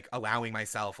similarly like allowing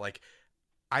myself, like,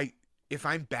 if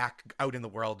I'm back out in the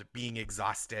world being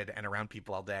exhausted and around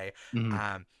people all day,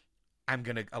 I'm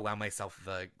going to allow myself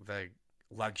the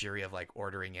luxury of like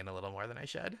ordering in a little more than I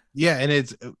should. And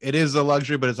it is a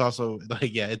luxury, but it's also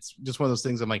like, it's just one of those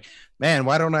things. I'm like, man,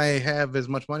 why don't I have as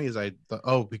much money as I thought?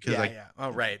 Oh, because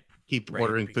keep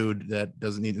ordering food that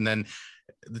doesn't need, and then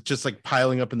it's just like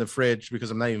piling up in the fridge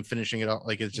because I'm not even finishing it all.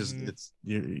 Like it's just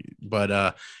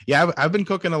I've been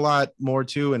cooking a lot more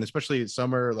too, and especially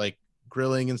summer, like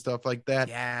grilling and stuff like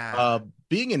that.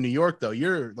 Being in New York though,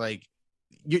 you're like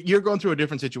you're going through a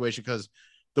different situation, because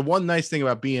the one nice thing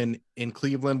about being in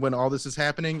Cleveland when all this is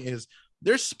happening is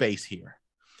there's space here.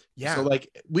 So like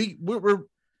we're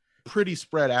pretty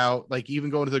spread out. Like even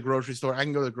going to the grocery store, I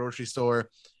can go to the grocery store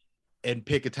and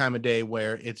pick a time of day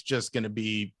where it's just going to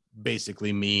be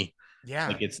basically me.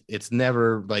 Like it's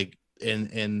never like,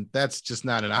 and that's just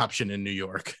not an option in New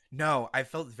York. No, I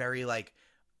felt very like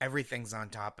everything's on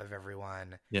top of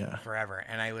everyone forever.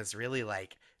 And I was really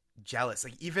like jealous.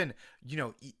 Like even,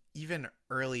 even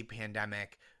early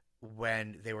pandemic,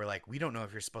 when they were like, we don't know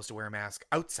if you're supposed to wear a mask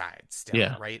outside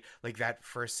still, right? Like that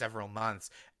first several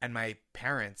months. And my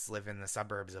parents live in the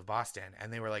suburbs of Boston,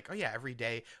 and they were like, oh yeah, every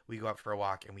day we go out for a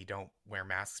walk and we don't wear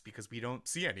masks because we don't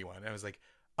see anyone. And I was like,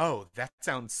 oh, that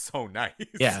sounds so nice.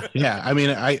 Yeah. I mean,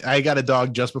 I got a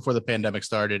dog just before the pandemic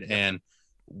started, and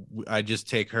I just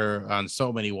take her on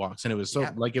so many walks, and it was so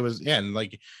like, it was, and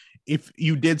like, if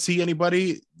you did see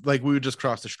anybody, like, we would just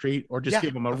cross the street or just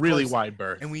give them a really wide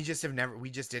berth. And we just didn't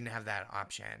have that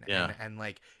option. And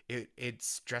like, it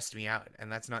stressed me out.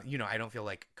 And that's not, I don't feel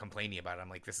like complaining about it. I'm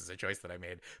like, this is a choice that I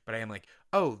made, but I am like,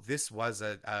 oh, this was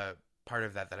a part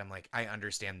of that I'm like, I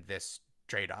understand this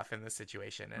trade-off in this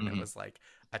situation. And it was like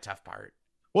a tough part.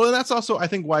 Well, and that's also, I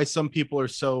think, why some people are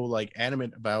so like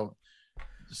adamant about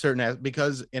certain,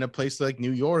 because in a place like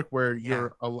New York, where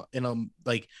you're in a,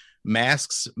 like,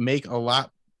 masks make a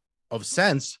lot of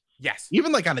sense. Yes.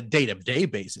 Even like on a day-to-day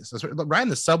basis, riding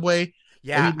the subway.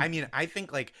 Yeah. I mean, I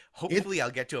think like, hopefully I'll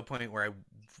get to a point where I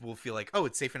will feel like, oh,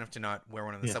 it's safe enough to not wear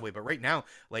one on the subway. But right now,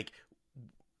 like,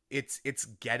 it's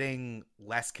getting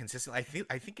less consistent. I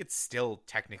think it's still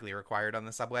technically required on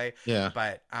the subway. Yeah.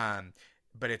 But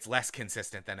it's less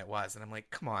consistent than it was. And I'm like,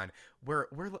 come on, we're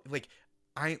like,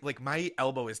 my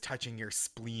elbow is touching your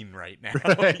spleen right now.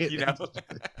 Right.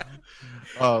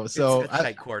 Oh, so it's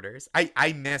tight quarters.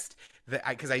 I missed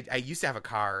because I used to have a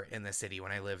car in the city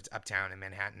when I lived uptown in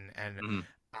Manhattan, and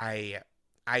I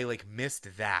like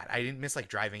missed that. I didn't miss like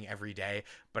driving every day,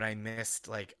 but I missed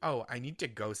like, oh, I need to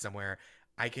go somewhere.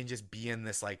 I can just be in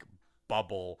this like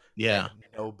bubble that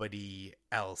nobody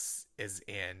else is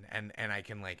in, and I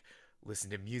can like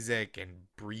listen to music and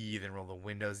breathe and roll the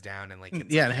windows down and like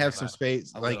and have some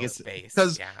space, like it's space,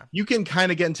 because you can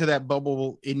kind of get into that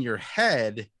bubble in your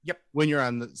head when you're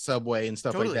on the subway and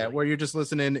stuff like that, where you're just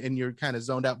listening and you're kind of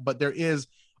zoned out, but there is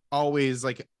always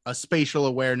like a spatial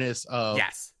awareness of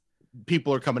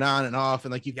people are coming on and off,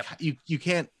 and like you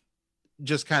can't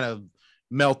just kind of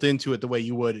melt into it the way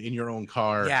you would in your own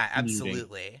car.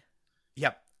 Absolutely.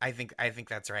 I think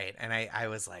that's right. And I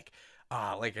was like,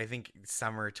 oh, like, I think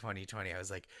summer 2020, I was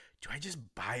like, do I just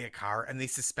buy a car? And they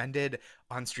suspended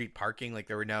on-street parking. Like,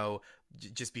 there were no,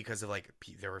 just because of like,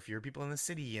 there were fewer people in the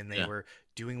city, and they were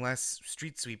doing less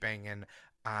street sweeping. And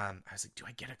I was like, do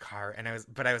I get a car? And I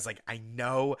was like, I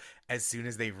know as soon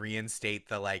as they reinstate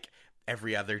the like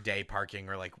every other day parking,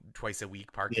 or like twice a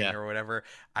week parking or whatever,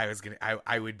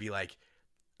 I would be like,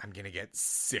 I'm going to get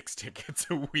 6 tickets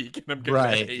a week, and I'm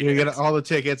going to you get all the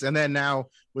tickets. And then now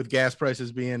with gas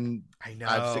prices being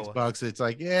 $5-6, it's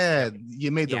like,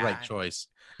 you made the right choice.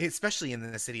 Especially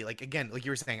in the city. Like, again, like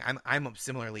you were saying, I'm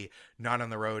similarly not on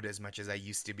the road as much as I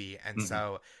used to be. And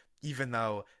so even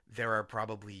though there are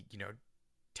probably,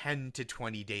 10 to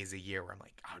 20 days a year where I'm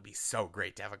like, oh, it'd be so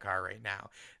great to have a car right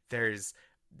now. There's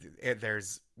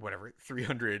whatever,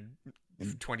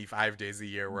 325 days a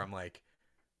year where I'm like,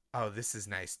 oh, this is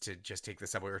nice to just take the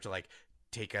subway, or to like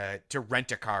to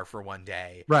rent a car for one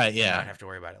day. Right. Yeah. And not have to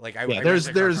worry about it. Like,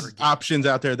 there's options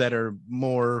out there that are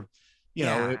more,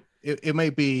 know, it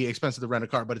might be expensive to rent a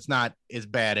car, but it's not as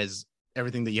bad as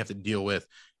everything that you have to deal with.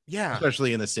 Yeah.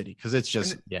 Especially in the city. Cause it's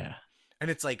just,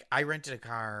 And it's like, I rented a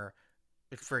car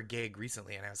for a gig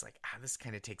recently, and I was like, this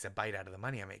kind of takes a bite out of the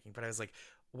money I'm making. But I was like,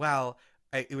 well,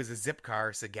 it was a zip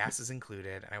car, so gas is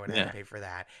included, and I would have to pay for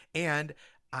that. And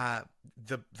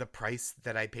the price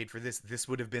that I paid for this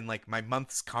would have been like my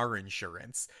month's car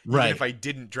insurance. Even if I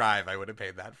didn't drive, I would have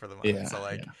paid that for the month. So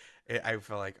like, I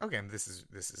felt like, okay, this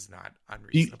is not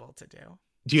unreasonable to do.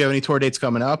 Do you have any tour dates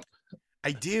coming up?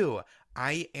 I do.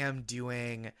 I am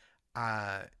doing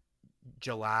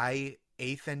July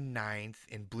 8th and 9th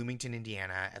in Bloomington,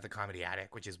 Indiana at the Comedy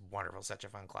Attic, which is wonderful, such a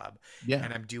fun club. Yeah.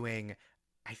 And I'm doing,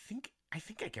 I think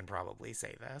I can probably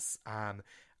say this. I'm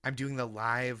doing the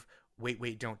live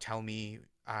Wait, Don't Tell Me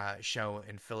show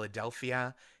in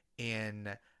Philadelphia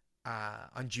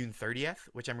on June 30th,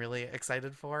 which I'm really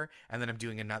excited for. And then I'm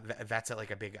doing another, that's at like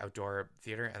a big outdoor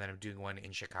theater. And then I'm doing one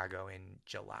in Chicago in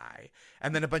July.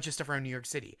 And then a bunch of stuff around New York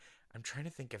City. I'm trying to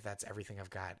think if that's everything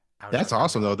I've got out. That's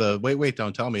awesome, though. The Wait,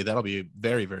 Don't Tell Me. That'll be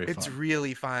very, very fun. It's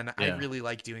really fun. Yeah. I really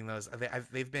like doing those.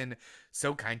 They've been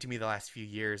so kind to me the last few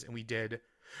years. And we did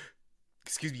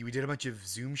a bunch of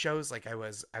Zoom shows. Like I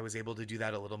was able to do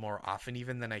that a little more often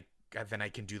even than I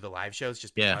can do the live shows,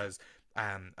 just because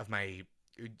of my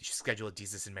schedule at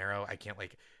Jesus and Marrow. I can't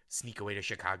like sneak away to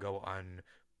Chicago on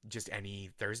just any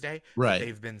Thursday. Right. But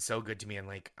they've been so good to me, and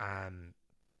like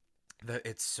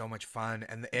it's so much fun,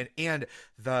 and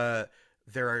there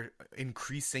are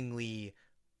increasingly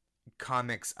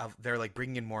comics they're like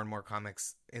bringing in more and more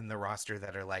comics in the roster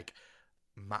that are like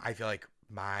I feel like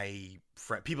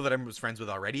people that I was friends with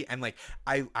already, and like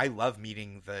I love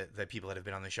meeting the people that have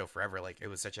been on the show forever. Like it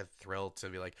was such a thrill to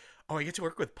be like, oh, I get to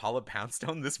work with Paula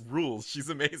Poundstone. This rules. She's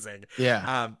amazing.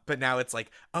 Yeah. But now it's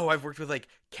like, oh, I've worked with like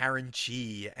Karen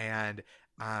Chi and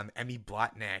Emmy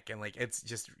Blotnick, and like it's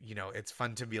just, you know, it's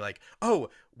fun to be like, oh,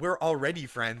 we're already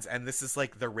friends, and this is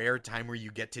like the rare time where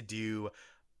you get to do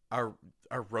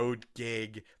a road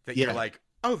gig that you're like,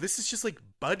 oh, this is just like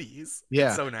buddies. Yeah.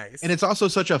 It's so nice. And it's also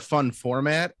such a fun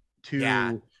format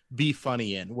to be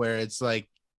funny in, where it's like,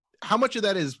 how much of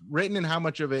that is written and how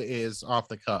much of it is off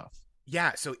the cuff?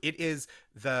 Yeah, so it is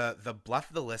the Bluff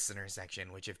the Listener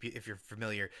section, which if you're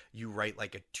familiar, you write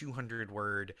like a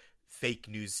 200-word fake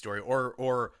news story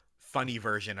or funny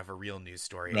version of a real news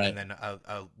story, right. And then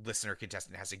a listener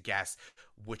contestant has to guess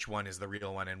which one is the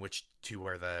real one and which two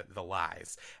are the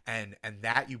lies, and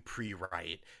that you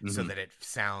pre-write so that it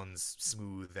sounds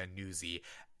smooth and newsy,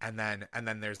 and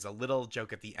then there's a little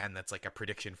joke at the end that's like a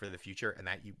prediction for the future, and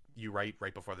that you write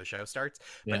right before the show starts.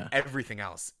 But everything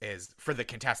else is for the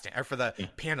contestant or for the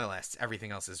panelists.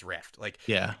 Everything else is riffed. Like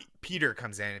Peter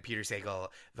comes in, Peter Sagal,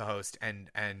 the host, and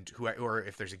who, or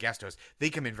if there's a guest host, they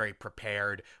come in very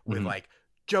prepared with like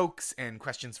jokes and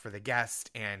questions for the guest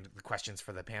and the questions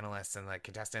for the panelists and the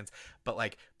contestants. But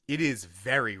like, it is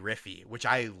very riffy, which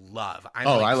I love. I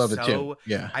love it too.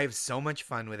 Yeah, I have so much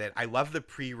fun with it. I love the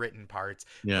pre-written parts.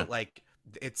 But like,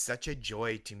 it's such a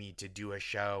joy to me to do a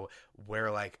show where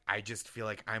like I just feel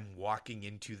like I'm walking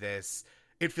into this.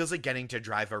 It feels like getting to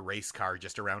drive a race car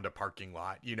just around a parking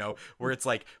lot, you know, where it's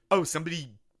like, oh,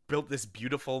 somebody built this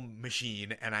beautiful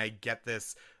machine, and I get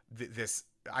this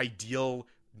ideal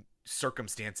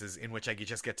circumstances in which I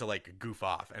just get to like goof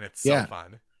off, and it's so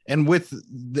fun. And with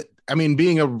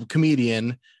being a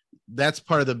comedian, that's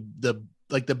part of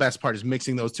the best part is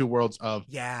mixing those two worlds of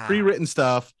pre-written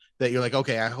stuff that you're like,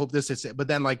 okay, I hope this is it. But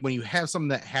then like when you have something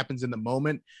that happens in the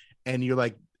moment and you're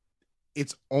like,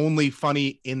 it's only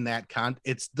funny in that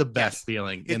it's the best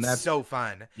feeling. And that's so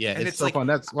fun. Yeah. And it's so like, fun.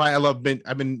 That's why I've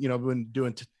been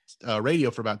doing radio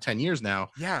for about 10 years now.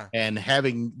 Yeah. And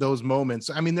having those moments.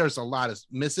 I mean, there's a lot of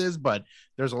misses, but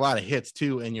there's a lot of hits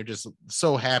too. And you're just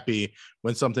so happy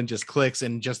when something just clicks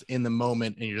and just in the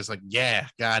moment, and you're just like, yeah,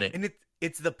 got it. And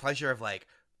it's the pleasure of like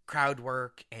crowd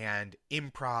work and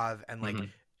improv and like,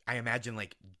 I imagine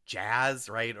like jazz,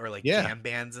 right? Or like jam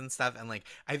bands and stuff. And like,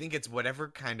 I think it's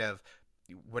whatever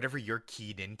you're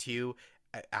keyed into.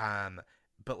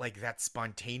 But like that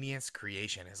spontaneous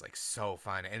creation is like so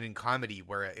fun. And in comedy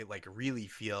where it like really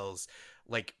feels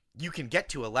like you can get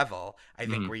to a level, I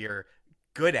think, where you're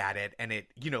good at it, and it,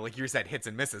 you know, like you said, hits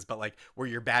and misses, but like where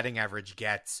your batting average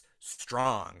gets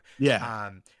strong. Yeah.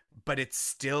 But it's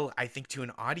still, I think, to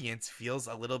an audience feels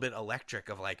a little bit electric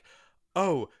of like,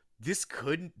 oh, this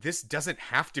doesn't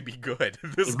have to be good.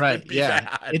 This could be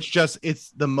bad.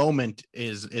 It's the moment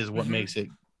is what makes it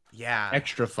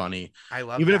extra funny. I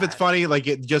love even if it's funny, like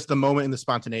just the moment and the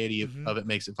spontaneity of it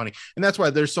makes it funny. And that's why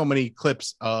there's so many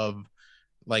clips of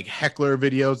like heckler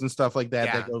videos and stuff like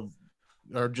that that go,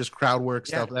 or just crowd work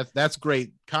stuff. That's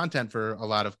great content for a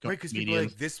lot of because people are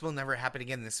like, this will never happen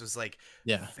again. This was like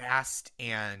fast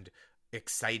and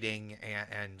exciting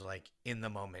and like in the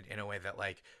moment in a way that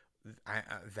like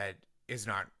that is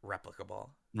not replicable.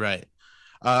 Right.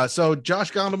 So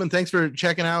Josh Gondelman, thanks for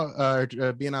checking out,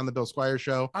 being on the Bill Squire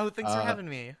Show. Oh, thanks for having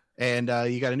me. And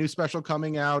you got a new special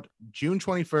coming out June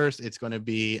 21st. It's going to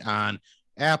be on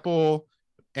Apple,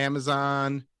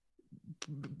 Amazon,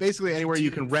 basically anywhere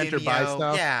you can rent or buy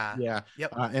stuff. Yeah.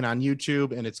 Yep. And on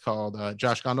YouTube, and it's called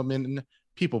Josh Gondelman,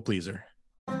 People Pleaser.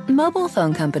 Mobile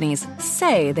phone companies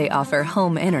say they offer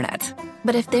home internet.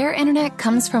 But if their internet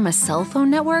comes from a cell phone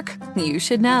network, you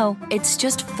should know. It's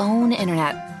just phone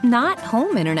internet, not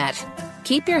home internet.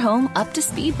 Keep your home up to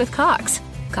speed with Cox.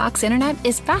 Cox internet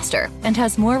is faster and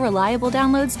has more reliable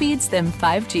download speeds than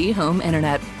 5G home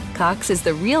internet. Cox is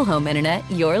the real home internet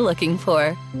you're looking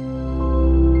for.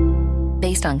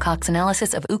 Based on Cox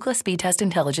analysis of Ookla speed test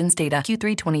intelligence data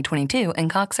Q3 2022 and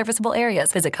Cox serviceable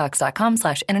areas, visit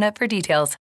cox.com/internet for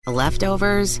details.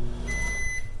 Leftovers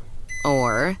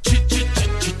or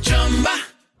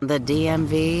the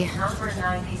DMV number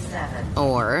 97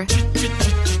 or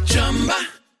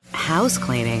house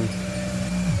cleaning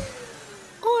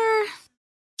or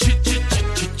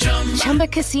Chumba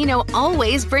Casino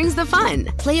always brings the fun.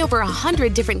 Play over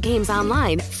 100 different games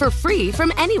online for free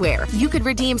from anywhere. You could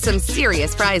redeem some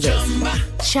serious prizes.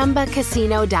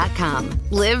 ChumbaCasino.com.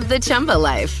 Live the Chumba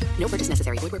life. No purchase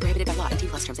necessary. Void where prohibited by law.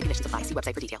 18+ terms and conditions apply. See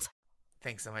website for details.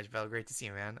 Thanks so much, Bill. Great to see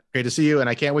you, man. Great to see you, and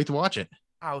I can't wait to watch it.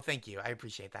 Oh, thank you. I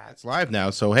appreciate that. It's live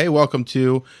now. So, hey, welcome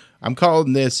to, I'm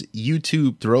calling this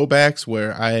YouTube Throwbacks,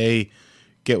 where I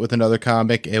get with another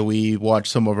comic and we watch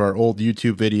some of our old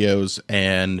YouTube videos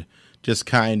and just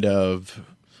kind of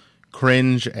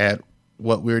cringe at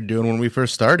what we were doing when we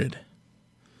first started.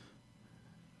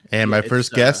 And my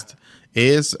first guest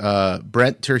is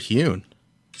Brent Terhune.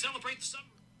 Celebrate the summer.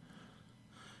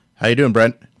 How you doing,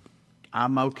 Brent?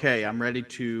 I'm okay. I'm ready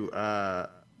to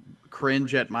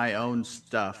cringe at my own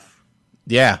stuff.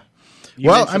 Yeah. You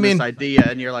mentioned this idea,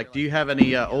 and you're like, do you have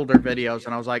any older videos?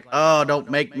 And I was like, oh, don't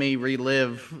make me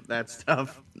relive that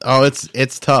stuff. Oh,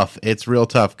 it's tough. It's real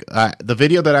tough. The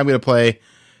video that I'm going to play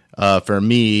for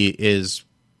me is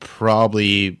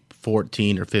probably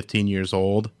 14 or 15 years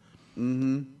old.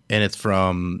 Mm-hmm. And it's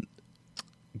from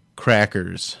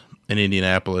Crackers in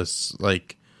Indianapolis,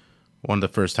 like one of the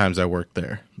first times I worked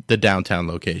there, the downtown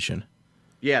location.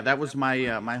 Yeah, that was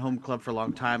my my home club for a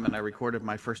long time, and I recorded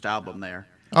my first album there.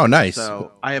 Oh, nice.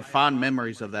 So I have fond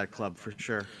memories of that club for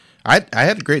sure. I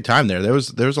had a great time there. There was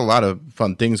a lot of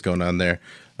fun things going on there.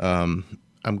 I'm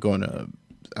going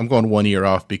 1 year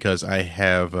off because I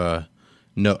have I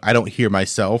don't hear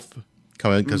myself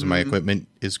coming because my equipment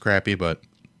is crappy, but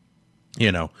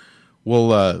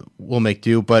we'll make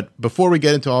do. But before we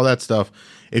get into all that stuff,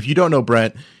 if you don't know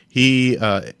Brent, he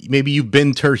maybe you've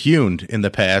been Terhuned in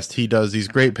the past. He does these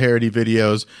great parody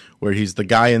videos where he's the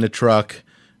guy in the truck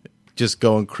just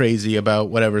going crazy about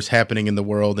whatever's happening in the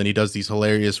world, and he does these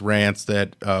hilarious rants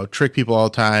that trick people all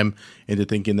the time into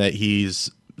thinking that he's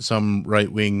some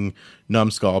right-wing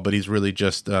numbskull, but he's really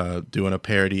just doing a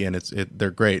parody, and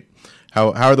they're great.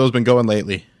 How are those been going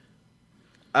lately?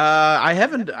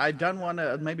 I done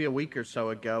one maybe a week or so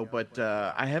ago, but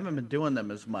I haven't been doing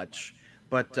them as much.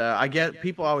 But I get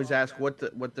people always ask what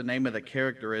the name of the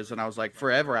character is, and I was like,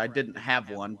 forever I didn't have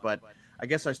one, but I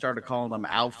guess I started calling him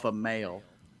Alpha Male.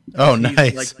 Oh,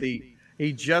 nice. Like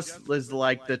he just is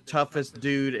like the toughest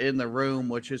dude in the room,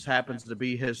 which just happens to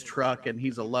be his truck, and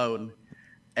he's alone,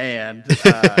 and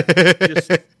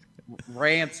just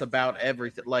rants about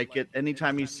everything. Like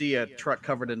anytime you see a truck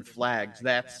covered in flags,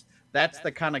 that's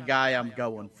the kind of guy I'm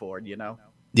going for,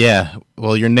 Yeah,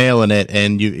 well, you're nailing it,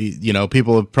 and you know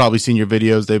people have probably seen your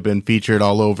videos. They've been featured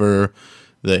all over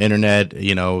the internet.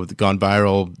 Gone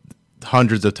viral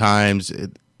hundreds of times.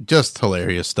 Just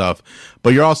hilarious stuff.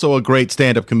 But you're also a great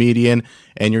stand-up comedian,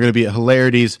 and you're going to be at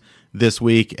Hilarities this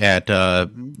week at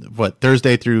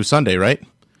Thursday through Sunday, right?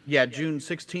 Yeah, June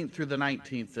 16th through the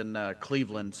 19th in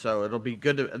Cleveland. So it'll be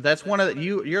good. That's one of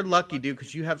you're lucky, dude,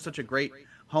 because you have such a great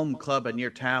home club in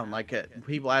your town. Like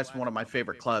people ask one of my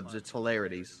favorite clubs. It's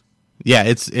Hilarities. Yeah,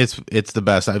 it's the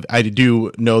best. I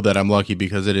do know that I'm lucky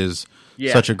because it is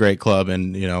such a great club,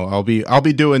 and I'll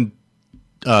be doing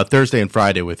Thursday and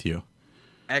Friday with you.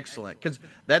 Excellent, because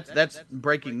that's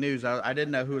breaking news. I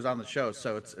didn't know who was on the show,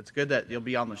 so it's good that you'll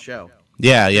be on the show.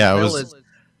 Yeah. Bill is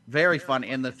very funny,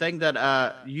 and the thing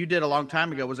that you did a long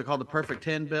time ago, was it called the Perfect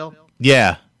 10, Bill?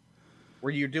 Yeah. Were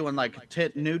you doing like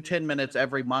new 10 minutes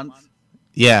every month?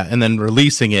 Yeah, and then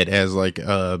releasing it as like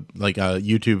a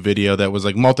YouTube video that was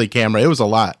like multi-camera. It was a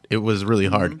lot. It was really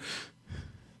hard.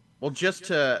 Well, just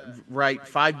to write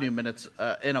 5 new minutes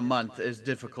in a month is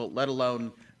difficult, let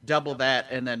alone double that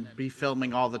and then be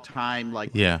filming all the time.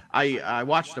 Like, yeah, I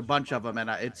watched a bunch of them, and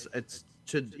it's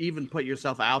to even put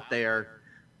yourself out there,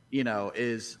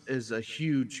 is a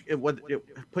huge.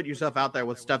 Put yourself out there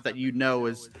with stuff that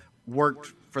is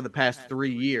worked for the past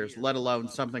 3 years, let alone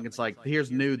something it's like,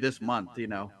 here's new this month.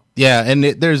 Yeah, and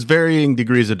there's varying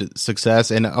degrees of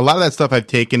success, and a lot of that stuff I've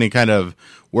taken and kind of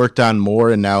worked on more,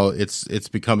 and now it's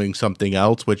becoming something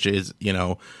else, which is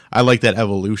I like that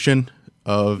evolution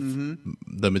of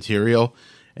the material,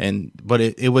 but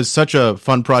it was such a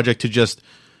fun project to just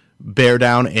bear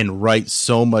down and write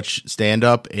so much stand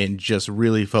up and just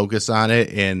really focus on it,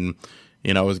 and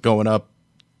I was going up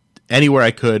anywhere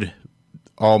I could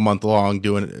all month long,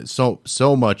 doing so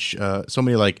much, so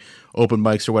many like open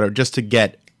mics or whatever, just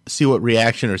to see what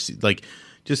reaction or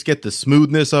just get the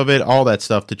smoothness of it, all that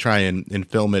stuff to try and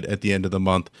film it at the end of the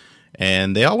month.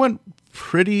 And they all went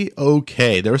pretty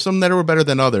okay. There were some that were better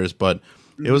than others, but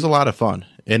it was a lot of fun,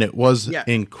 and it was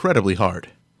incredibly hard.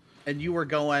 And you were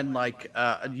going like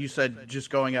you said,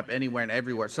 just going up anywhere and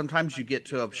everywhere. Sometimes you get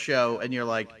to a show and you're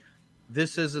like,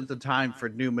 this isn't the time for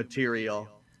new material.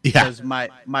 Because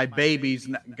my baby's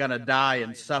gonna die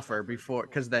and suffer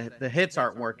because the hits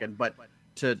aren't working, but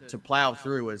to plow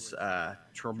through is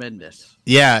tremendous.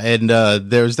 Yeah, and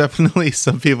there's definitely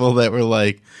some people that were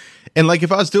like, and like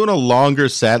if I was doing a longer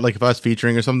set, like if I was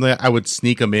featuring or something, I would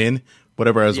sneak them in,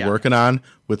 whatever I was working on,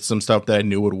 with some stuff that I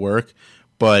knew would work.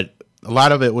 But a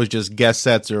lot of it was just guest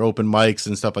sets or open mics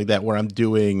and stuff like that, where I'm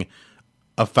doing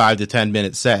a 5 to 10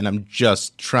 minute set, and I'm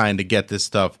just trying to get this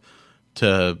stuff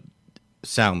to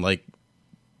sound like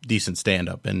decent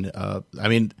stand-up. And I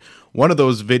mean, one of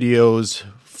those videos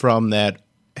from that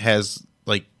has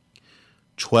like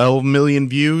 12 million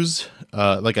views.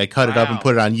 Like I cut it up and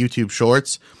put it on YouTube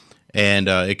Shorts, and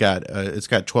it's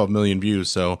got 12 million views.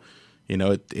 So, you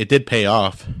know, it did pay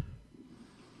off.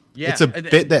 Yeah, it's a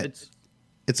bit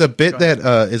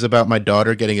that is about my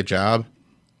daughter getting a job,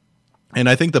 and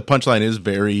I think the punchline is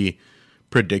very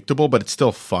predictable, but it's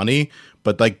still funny.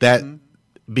 But like that,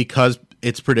 because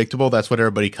it's predictable, that's what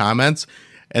everybody comments,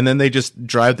 and then they just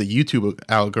drive the YouTube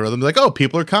algorithm like, oh,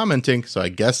 people are commenting, so I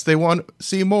guess they want to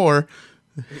see more.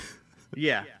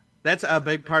 Yeah, that's a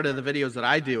big part of the videos that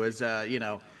I do is you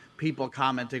know, people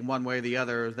commenting one way or the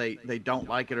other. They don't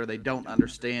like it or they don't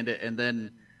understand it, and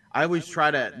then I always try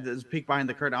to, this peek behind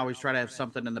the curtain, I always try to have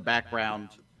something in the background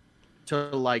to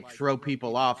like throw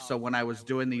people off. So when I was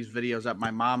doing these videos at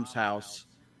my mom's house,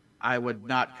 I would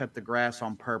not cut the grass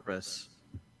on purpose.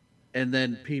 And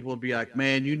then people would be like,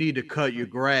 man, you need to cut your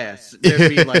grass. There'd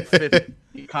be like 50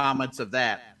 comments of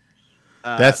that.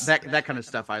 That kind of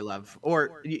stuff I love.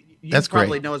 Or you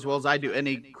probably know as well as I do,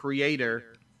 any creator,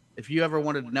 if you ever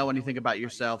wanted to know anything about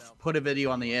yourself, put a video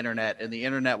on the internet and the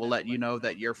internet will let you know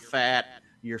that you're fat,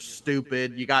 you're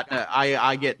stupid. You got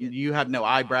you have no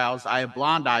eyebrows. I have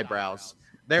blonde eyebrows.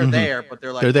 They're there, but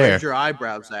they're like, where's your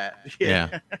eyebrows at?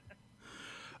 Yeah.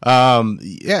 I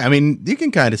mean, you can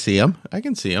kind of see them. I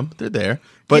can see them. They're there.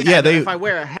 But if I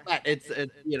wear a hat, it's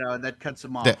you know, that cuts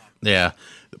them off. Yeah.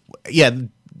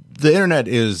 The internet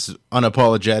is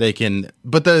unapologetic,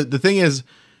 but the thing is,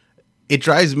 it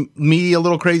drives me a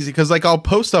little crazy because like I'll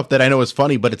post stuff that I know is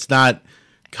funny, but it's not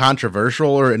controversial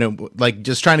or like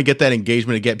just trying to get that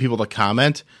engagement to get people to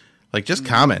comment. Like just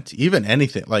comment, even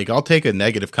anything. Like I'll take a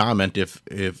negative comment if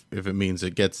it means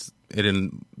it gets it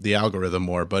in the algorithm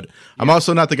more. But I'm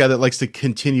also not the guy that likes to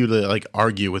continue to like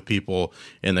argue with people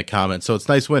in the comments. So it's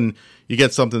nice when you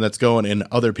get something that's going and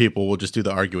other people will just do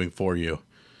the arguing for you.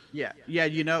 Yeah.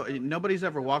 You know, nobody's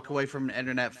ever walked away from an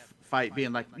internet fight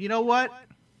being like, you know what?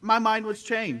 My mind was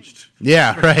changed.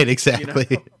 Yeah, right. Exactly.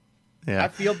 You know? Yeah. I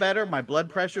feel better. My blood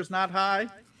pressure's not high.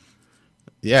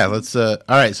 Yeah, let's all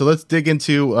right, so let's dig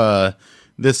into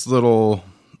this little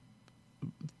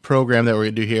program that we're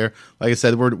gonna do here. Like I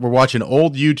said, we're watching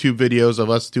old YouTube videos of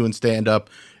us doing stand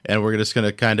up, and we're just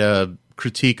gonna kind of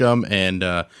critique them. And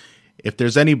if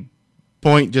there's any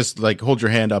point, just like hold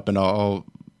your hand up, and I'll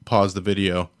pause the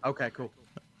video. Okay, cool.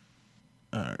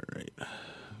 All right,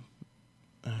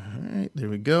 there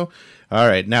we go. All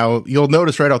right, now you'll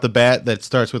notice right off the bat that it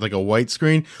starts with like a white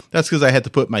screen. That's because I had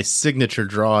to put my signature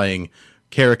drawing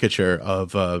caricature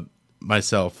of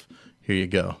myself. Here you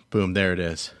go. Boom, there it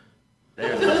is.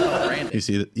 There it is. You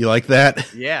see, you like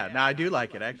that? Yeah, no, I do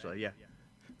like it actually. Yeah.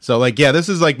 So like, yeah, this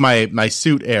is like my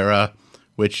suit era,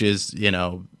 which is, you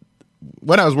know,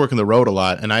 when I was working the road a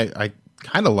lot, and I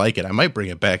kind of like it. I might bring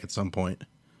it back at some point.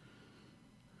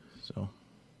 So,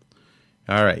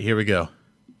 all right, here we go.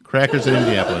 Crackers in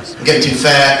Indianapolis. I'm getting too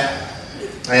fat.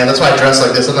 Man, that's why I dress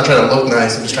like this. I'm not trying to look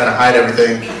nice. I'm just trying to hide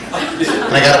everything.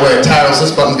 And I gotta wear a tie, or else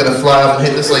this button's gonna fly off and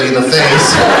hit this lady in the face.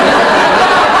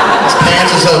 These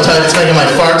pants are so tight, it's making my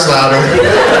farts louder.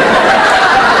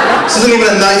 This isn't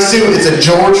even a nice suit. It's a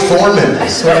George Foreman. I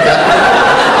swear to God.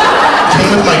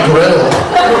 Came with my grill.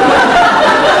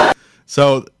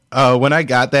 So when I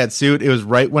got that suit, it was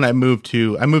right when I moved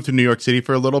to New York City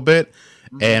for a little bit.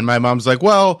 And my mom's like,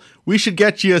 well, we should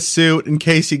get you a suit in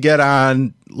case you get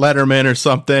on Letterman or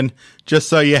something, just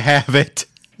so you have it.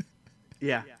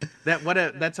 Yeah,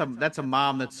 that's a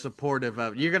mom that's supportive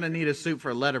of. You're gonna need a suit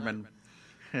for Letterman.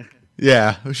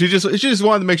 Yeah, she just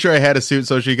wanted to make sure I had a suit,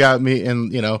 so she got me,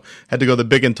 and you know, had to go to the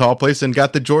big and tall place and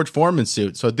got the George Foreman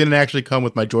suit. So it didn't actually come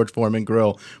with my George Foreman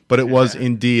grill, but it was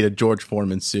indeed a George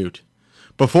Foreman suit.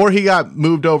 Before he got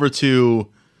moved over to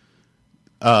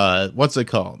what's it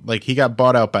called? Like he got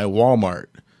bought out by Walmart,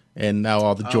 and now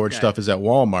all the George stuff is at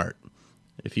Walmart.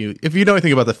 If you know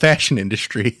anything about the fashion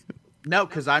industry. No,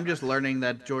 because I'm just learning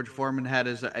that George Foreman had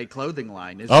a clothing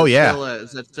line. Is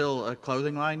that still a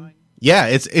clothing line? Yeah,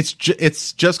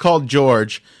 it's just called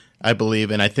George, I believe,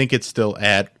 and I think it's still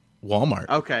at Walmart.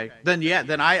 Okay,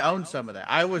 then I own some of that.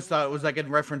 I always thought it was like in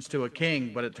reference to a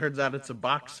king, but it turns out it's a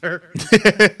boxer.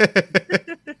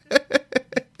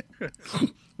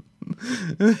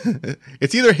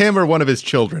 It's either him or one of his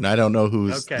children. I don't know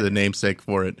who's the namesake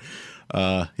for it.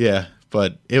 Yeah,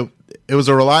 but it was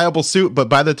a reliable suit. But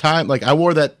by the time, like, I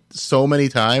wore that so many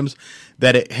times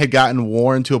that it had gotten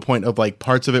worn to a point of like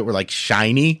parts of it were like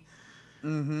shiny.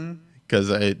 Mm-hmm.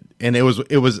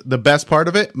 It was the best part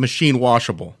of it, machine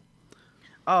washable.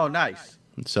 Oh, nice.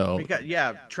 So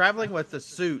traveling with a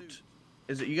suit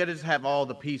is that you got to just have all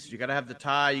the pieces. You got to have the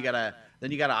tie. You got to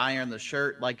iron the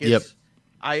shirt. Like it's,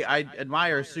 I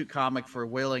admire a suit comic for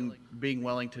being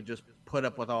willing to just put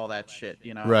up with all that shit,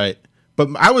 you know? Right. But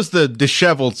I was the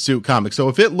disheveled suit comic. So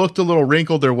if it looked a little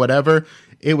wrinkled or whatever,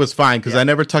 it was fine because I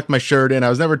never tucked my shirt in. I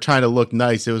was never trying to look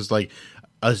nice. It was like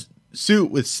a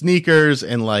suit with sneakers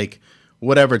and like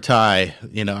whatever tie,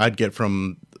 you know, I'd get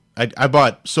from, I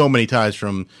bought so many ties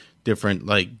from different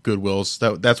like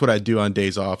Goodwills. That's what I do on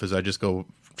days off is I just go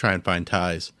try and find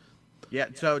ties. Yeah.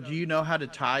 So do you know how to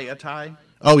tie a tie?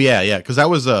 Oh yeah. Yeah. Cause I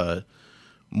was a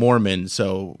Mormon.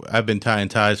 So I've been tying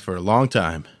ties for a long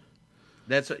time.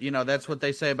 That's what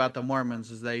they say about the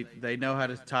Mormons is they know how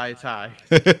to tie a tie.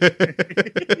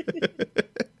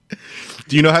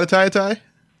 Do you know how to tie a tie?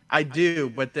 I do,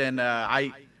 but then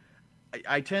I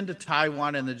tend to tie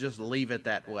one and then just leave it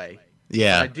that way.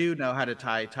 Yeah. But I do know how to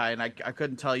tie a tie, and I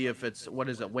couldn't tell you if it's, what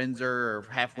is it, Windsor or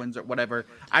half Windsor, whatever.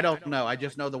 I don't know. I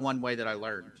just know the one way that I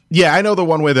learned. Yeah, I know the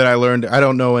one way that I learned. I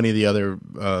don't know any of the other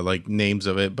like names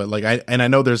of it, but like I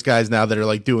know there's guys now that are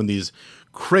like doing these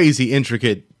crazy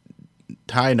intricate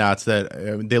tie knots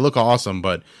that they look awesome,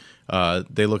 but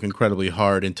they look incredibly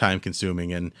hard and time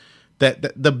consuming. And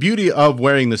that the beauty of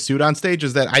wearing the suit on stage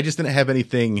is that I just didn't have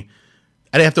anything.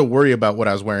 I didn't have to worry about what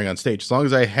I was wearing on stage. As long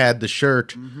as I had the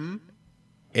shirt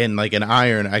and like an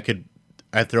iron,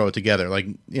 I'd throw it together. Like,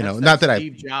 you know, not that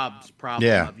Steve Jobs problem.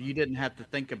 Yeah. You didn't have to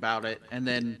think about it. And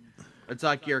then it's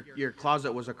like your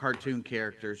closet was a cartoon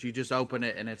characters. You just open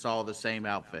it and it's all the same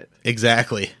outfit.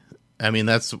 Exactly. I mean,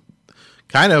 that's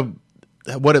kind of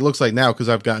what it looks like now because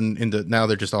I've gotten into, now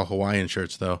they're just all Hawaiian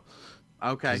shirts though.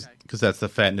 Okay. Because that's the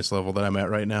fatness level that I'm at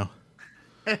right now.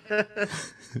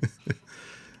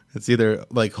 It's either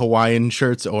like Hawaiian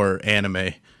shirts or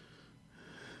anime.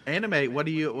 Anime?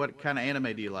 What kind of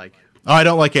anime do you like? Oh, I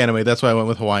don't like anime. That's why I went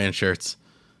with Hawaiian shirts.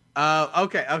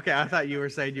 Okay. I thought you were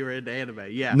saying you were into anime.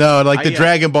 Yeah. No, like the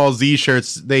Dragon Ball Z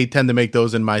shirts, they tend to make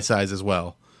those in my size as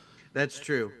well. That's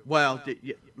true. Well,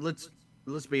 let's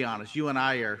be honest. You and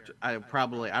I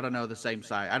probably, I don't know, the same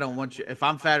size. I don't want you, if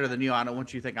I'm fatter than you, I don't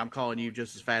want you to think I'm calling you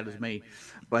just as fat as me.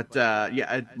 But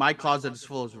my closet is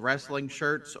full of wrestling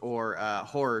shirts or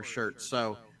horror shirts.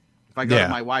 So if I go to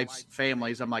my wife's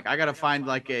families, I'm like, I got to find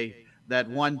like that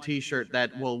one T-shirt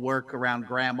that will work around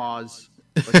grandma's,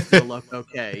 but still look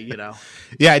okay, you know?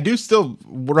 Yeah, I do still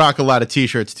rock a lot of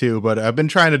T-shirts too, but I've been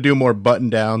trying to do more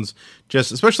button-downs,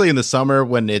 just especially in the summer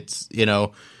when it's, you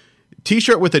know,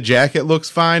 T-shirt with a jacket looks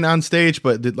fine on stage,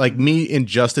 but like me in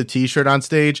just a T-shirt on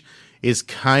stage is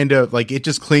kind of like, it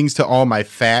just clings to all my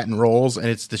fat and rolls and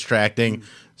it's distracting.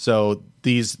 So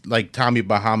these like Tommy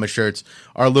Bahama shirts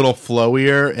are a little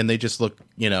flowier and they just look,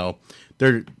 you know,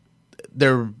 they're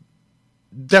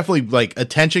definitely like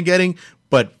attention getting,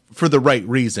 but for the right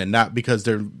reason, not because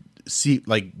they're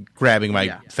like grabbing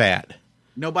my fat.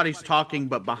 Nobody's talking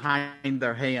but behind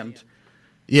their hand.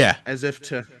 Yeah. As if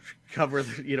to cover,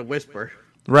 you know, whisper.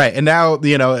 Right. And now,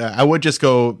 you know, I would just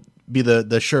go be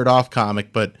the shirt off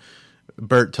comic, but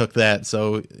Bert took that.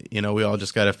 So, you know, we all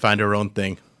just got to find our own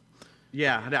thing.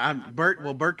 Yeah.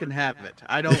 Bert can have it.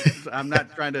 I'm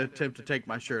not trying to attempt to take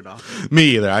my shirt off.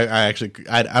 Me either. I actually,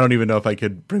 I don't even know if I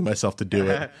could bring myself to do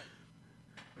it.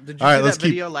 Did you see that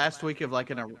video last week of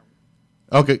like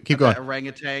okay, keep going.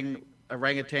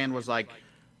 Orangutan was like,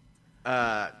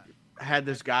 had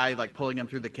this guy like pulling him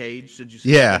through the cage. Did you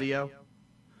see the video?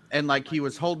 And like he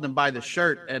was holding him by the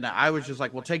shirt, and I was just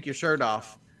like, "Well, take your shirt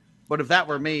off." But if that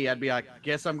were me, I'd be like,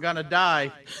 "Guess I'm gonna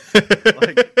die."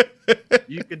 Like,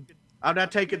 I'm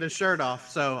not taking the shirt off,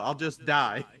 so I'll just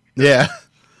die. Yeah.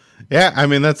 I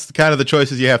mean, that's kind of the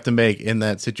choices you have to make in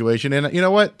that situation, and you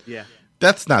know what? Yeah,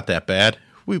 that's not that bad.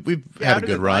 We've had a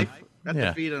good run. I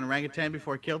defeated an orangutan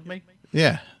before it killed me.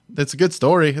 Yeah, that's a good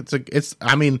story.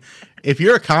 I mean, if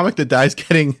you're a comic that dies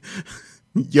getting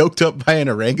yoked up by an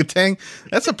orangutan,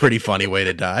 that's a pretty funny way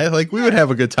to die. Like, we would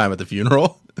have a good time at the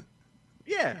funeral.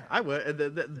 Yeah, I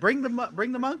would. Bring the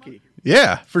monkey.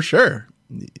 Yeah, for sure.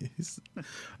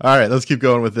 All right, let's keep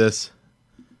going with this.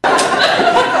 When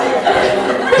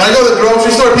I go to the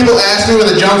grocery store, people ask me where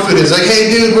the junk food is. Like,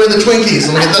 hey, dude, where are the Twinkies?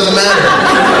 I'm like, it doesn't matter.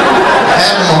 I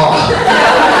have them all.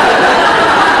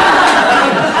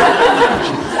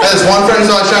 I had this one friend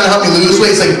who's always trying to help me lose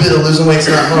weight. He's like, Bill, losing weight's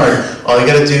not hard. All you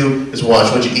gotta do is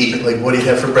watch what you eat. Like, what do you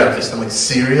have for breakfast? I'm like,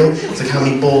 cereal? It's like, how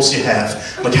many bowls do you have?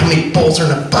 I'm like, how many bowls are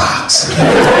in a box?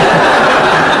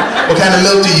 What kind of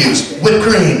milk do you use? Whipped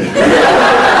cream.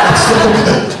 It's so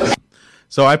good.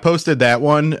 So I posted that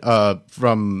one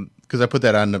because I put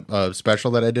that on a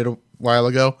special that I did a while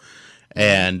ago,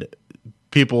 and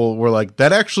people were like,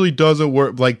 that actually doesn't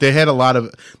work. Like, they had a lot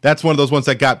of, that's one of those ones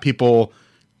that got people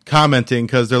commenting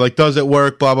because they're like, does it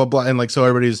work? Blah, blah, blah. And like, so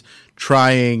everybody's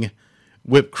trying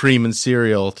whipped cream and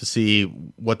cereal to see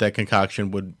what that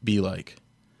concoction would be like.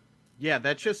 Yeah,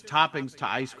 that's just toppings to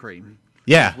ice cream.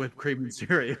 Yeah. Whipped cream and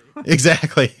cereal.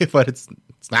 Exactly. But it's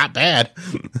not bad.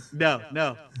 No.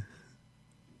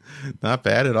 Not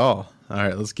bad at all. All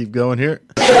right, let's keep going here.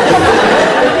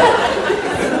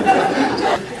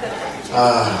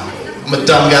 I'm a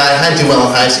dumb guy. I didn't do well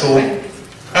in high school.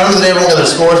 I remember everyone got their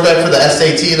scores back for the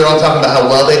SAT. They're all talking about how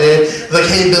well they did. They're like,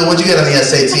 hey, Bill, what'd you get on the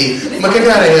SAT? I'm like,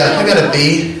 I got a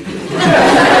B.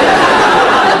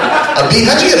 A B?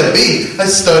 How'd you get a B? I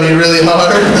studied really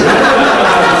hard.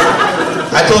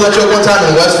 I told that joke one time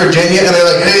in West Virginia, and they're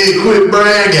like, hey, quit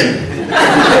bragging.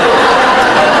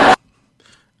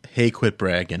 Hey, quit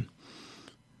bragging.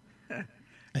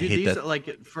 Dude, these are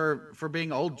like for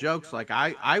being old jokes. Like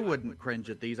I wouldn't cringe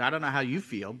at these. I don't know how you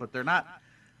feel, but they're not.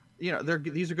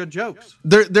 These are good jokes.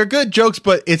 They're good jokes,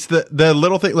 but it's the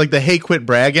little thing like the hey, quit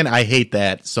bragging. I hate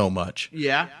that so much.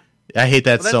 Yeah, I hate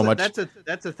that so much.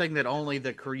 That's a thing that only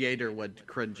the creator would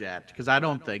cringe at because I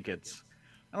don't think it's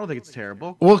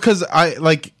terrible. Well, because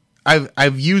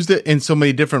I've used it in so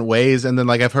many different ways, and then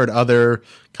like I've heard other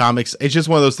comics. It's just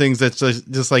one of those things that's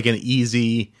just like an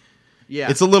easy. Yeah,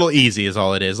 it's a little easy, is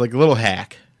all it is. Like a little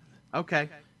hack. Okay.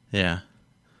 Yeah.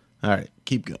 All right,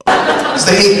 keep going. Because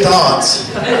they hate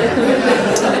thoughts.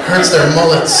 Hurts their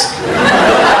mullets.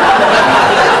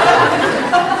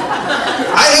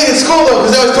 I hated school though,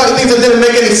 because I was taught things that didn't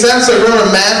make any sense. So remember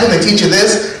math when they teach you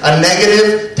this? A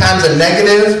negative times a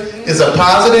negative is a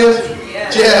positive?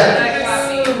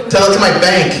 Yeah. Tell it to my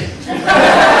bank.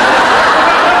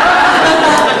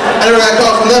 I never got a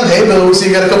call from them. Hey, Bill, we see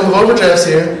you got a couple of overdrafts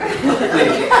here.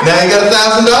 Now you got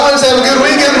 $1,000. Have a good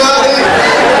weekend, buddy.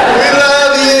 We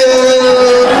love you.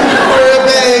 We're a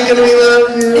bank and we love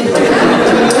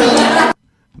you.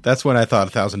 That's when I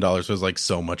thought $1,000 was like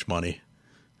so much money.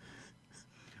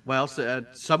 Well,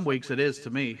 some weeks it is to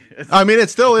me. I mean, it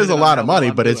still is a lot of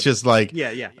money, but it's just like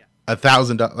yeah.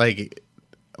 $1,000.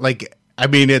 Like I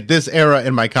mean, at this era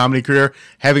in my comedy career,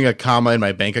 having a comma in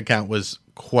my bank account was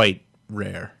quite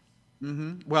rare.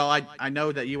 Mm-hmm. Well, I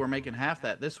know that you were making half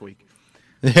that this week.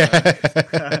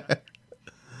 That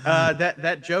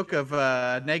joke of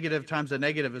negative times a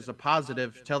negative is a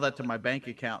positive. Tell that to my bank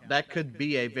account. That could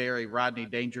be a very Rodney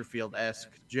Dangerfield-esque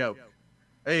joke.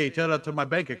 Hey, tell that to my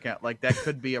bank account. Like that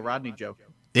could be a Rodney joke.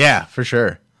 Yeah, for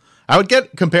sure. I would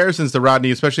get comparisons to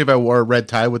Rodney, especially if I wore a red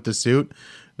tie with the suit.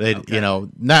 They,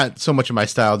 not so much of my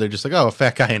style. They're just like, oh, a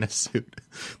fat guy in a suit.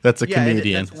 That's a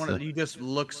comedian. You just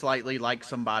look slightly like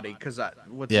somebody because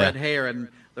with red hair and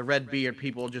the red beard,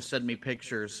 people just send me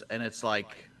pictures, and it's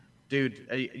like, dude,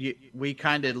 we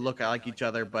kind of look like each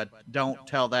other, but don't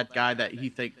tell that guy that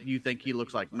you think he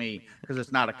looks like me because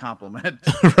it's not a compliment.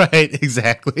 Right?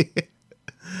 Exactly.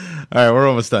 All right, we're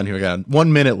almost done here. We got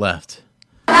 1 minute left.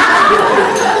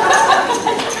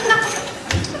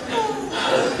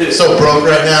 So broke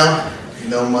right now,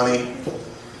 no money.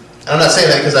 I'm not saying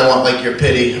that because I want like your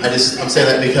pity. I'm saying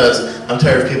that because I'm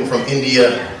tired of people from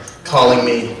India calling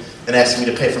me and asking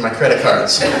me to pay for my credit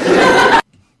cards.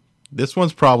 This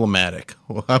one's problematic.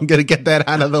 Well, I'm gonna get that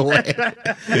out of the way.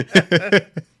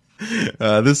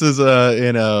 This is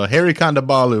Harry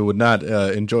Kondabalu would not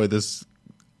enjoy this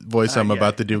voice I'm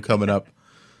about to do coming up.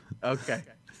 Okay.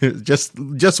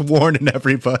 just warning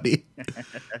everybody.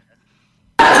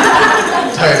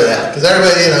 I'm tired of that because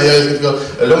everybody, you always go,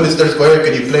 "Hello, Mr. Square,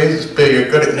 can you please pay your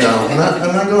credit?" No, I'm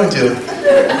not going to.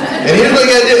 And here's what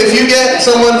you gotta do: if you get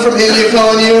someone from India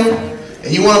calling you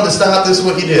and you want them to stop, this is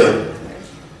what you do.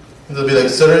 They'll be like,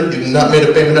 "Sir, you've not made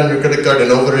a payment on your credit card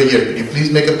in over a year. Can you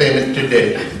please make a payment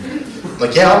today?" I'm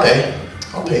like, "Yeah, I'll pay.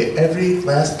 I'll pay every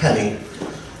last penny.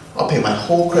 I'll pay my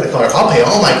whole credit card. I'll pay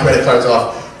all my credit cards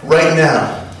off right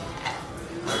now.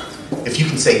 If you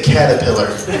can say Caterpillar."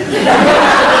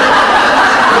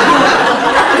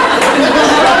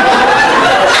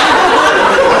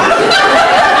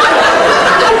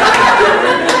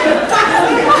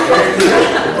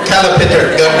 Caterpillar,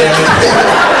 goddammit.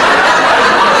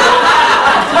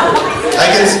 I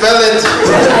can spell it.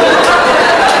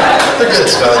 They're good at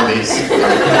spelling bees.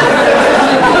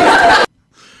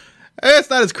 It's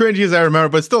not as cringy as I remember,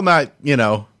 but still not,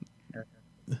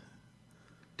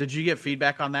 Did you get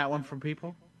feedback on that one from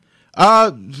people?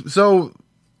 So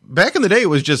back in the day, it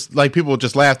was just like people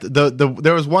just laughed.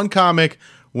 There was one comic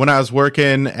when I was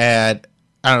working at,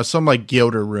 I don't know, some like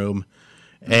Gilder room,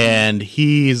 and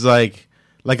he's like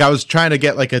I was trying to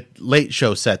get like a late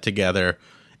show set together,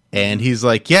 and he's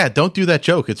like, "Yeah, don't do that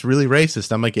joke. It's really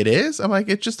racist." I'm like, "It is?" I'm like,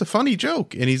 "It's just a funny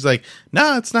joke." And he's like,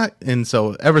 "No, it's not." And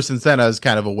so ever since then, I was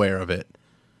kind of aware of it.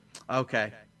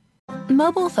 Okay.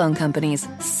 Mobile phone companies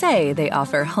say they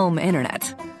offer home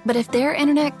internet. But if their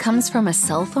internet comes from a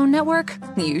cell phone network,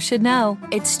 you should know.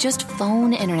 It's just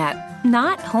phone internet,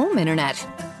 not home internet.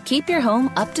 Keep your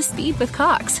home up to speed with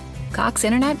Cox. Cox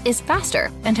internet is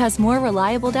faster and has more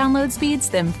reliable download speeds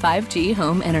than 5G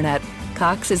home internet.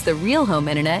 Cox is the real home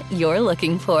internet you're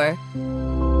looking for.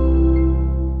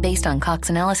 Based on Cox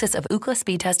analysis of Ookla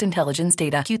speed test intelligence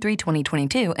data Q3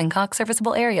 2022 and Cox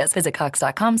serviceable areas, visit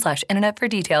cox.com/internet for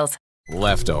details.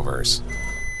 Leftovers.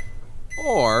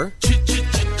 Or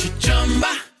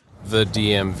the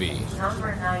DMV.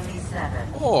 Number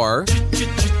 97. Or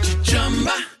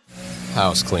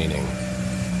house cleaning.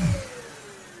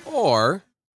 Or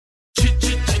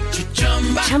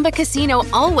Chumba Casino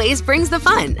always brings the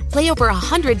fun. Play over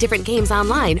 100 different games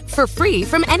online for free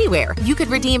from anywhere. You could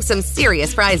redeem some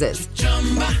serious prizes.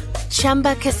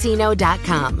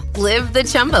 ChumbaCasino.com. Live the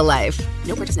Chumba life.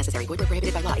 No purchase necessary. Void where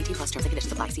prohibited by law. 18+ terms and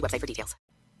conditions apply. See website for details.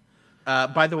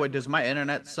 By the way, does my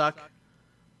internet suck?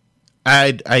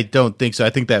 I don't think so. I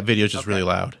think that video is just really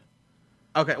loud.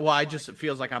 Okay, well, it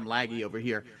feels like I'm laggy over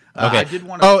here. Okay. I did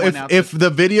want to point out if the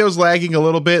video's lagging a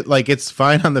little bit, like it's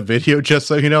fine on the video, just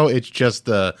so you know, it's just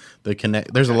the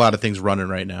connect. There's a lot of things running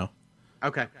right now.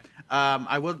 Okay.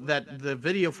 I will that the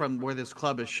video from where this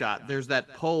club is shot. There's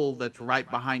that pole that's right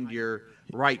behind your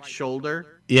right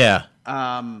shoulder. Yeah.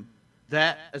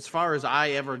 That, as far as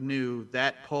I ever knew,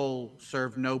 that pole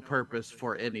served no purpose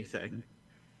for anything.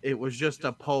 It was just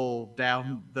a pole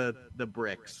down the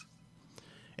bricks.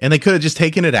 And they could have just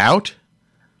taken it out?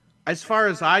 As far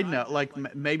as I know, like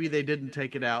maybe they didn't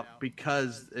take it out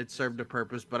because it served a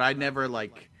purpose, but I never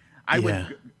I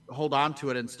would hold on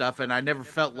to it and stuff, and I never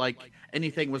felt like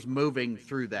anything was moving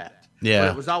through that. Yeah.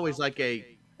 But it was always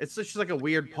it's just like a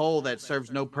weird pole that serves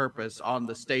no purpose on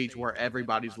the stage where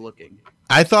everybody's looking.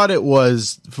 I thought it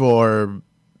was for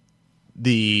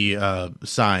the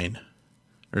sign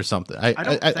or something.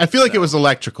 I feel like it was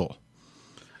electrical.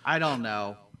 I don't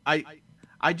know.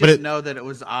 I just know that it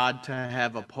was odd to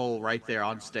have a pole right there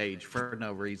on stage for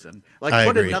no reason. I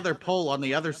put agree. another pole on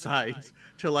the other side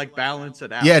to balance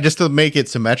it out. Yeah, just to make it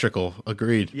symmetrical.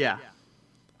 Agreed. Yeah.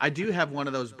 I do have one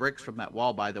of those bricks from that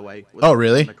wall, by the way. Oh,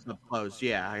 really? The club closed.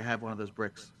 Yeah, I have one of those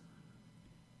bricks.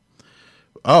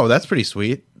 Oh, that's pretty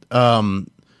sweet. Because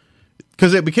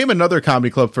it became another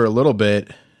comedy club for a little bit.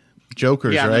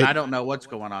 Jokers, yeah, right? I don't know what's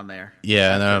going on there.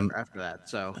 Yeah, after that.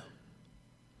 So,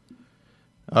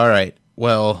 all right.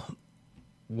 Well,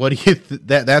 what do you?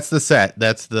 That's the set.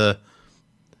 That's the.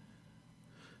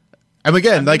 And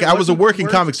again, I was a working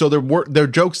comic, so there are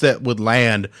jokes that would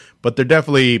land, but there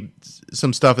definitely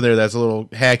some stuff in there that's a little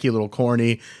hacky, a little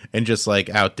corny, and just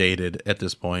outdated at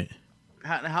this point.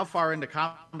 How far into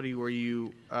comedy were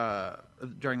you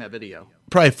during that video?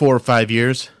 Probably 4 or 5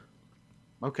 years.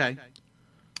 Okay.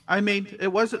 I mean,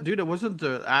 it wasn't, dude. It wasn't.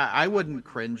 I wouldn't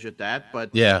cringe at that, but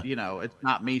yeah, it's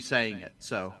not me saying it,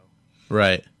 so.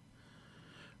 Right.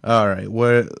 All right.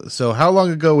 So how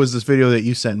long ago was this video that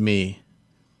you sent me?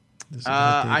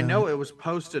 I know it was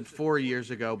posted 4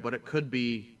 years ago, but it could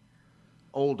be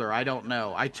older. I don't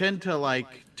know. I tend to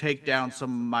take down some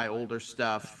of my older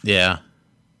stuff. Yeah.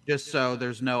 Just so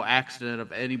there's no accident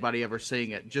of anybody ever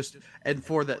seeing it. And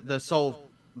for the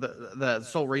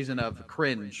sole reason of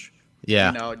cringe.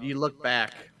 Yeah. You look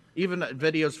back, even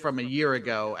videos from a year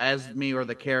ago, as me or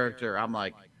the character, I'm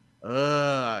like,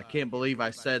 I can't believe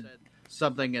I said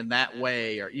something in that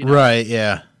way, or Right,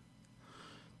 yeah.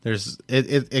 There's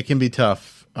it can be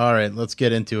tough. All right, let's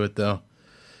get into it though.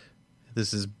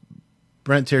 This is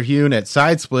Brent Terhune at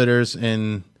Side Splitters,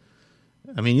 and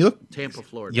I mean, you look Tampa,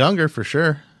 Florida, younger for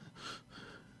sure.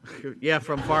 Yeah,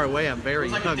 from far away, I'm very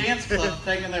young. It was like a dance club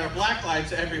thing, and there were black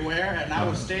lights everywhere, and I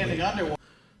was standing under one.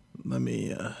 Let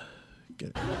me get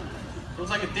it. It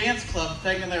was like a dance club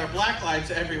thing, and there were black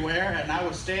lights everywhere, and I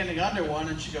was standing under one,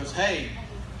 and she goes, "Hey,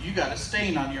 you got a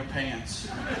stain on your pants."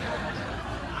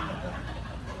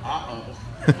 Uh-oh.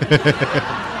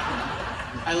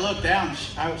 I looked down.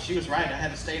 She was right. I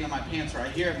had a stain on my pants right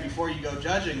here. And before you go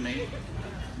judging me,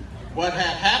 what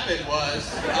had happened was,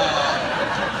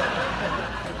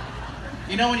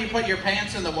 when you put your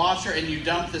pants in the washer and you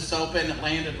dump the soap in, it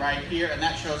landed right here, and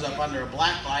that shows up under a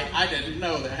black light. I didn't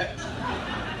know that.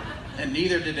 And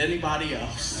neither did anybody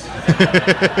else. So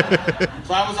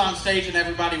I was on stage and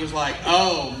everybody was like,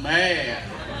 "Oh, man,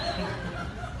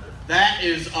 that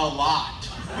is a lot."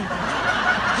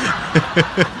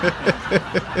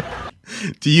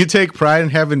 Do you take pride in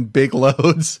having big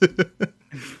loads?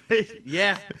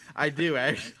 Yeah, I do,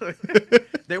 actually.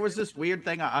 There was this weird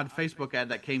thing on Facebook ad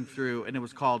that came through, and it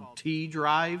was called T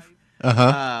Drive.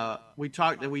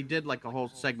 We did like a whole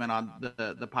segment on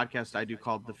the podcast I do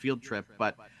called The Field Trip,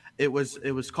 but it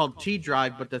was called T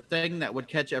Drive. But the thing that would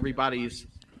catch everybody's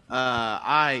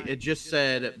eye, it just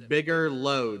said bigger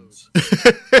loads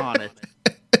on it.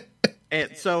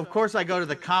 And so, of course, I go to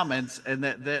the comments, and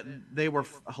they were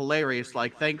hilarious.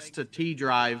 Like, thanks to T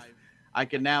Drive, I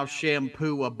can now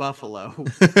shampoo a buffalo.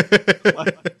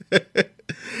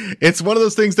 It's one of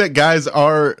those things that guys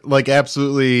are like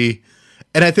absolutely,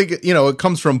 and I think it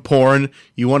comes from porn.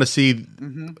 You want to see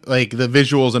like the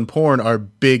visuals in porn are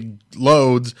big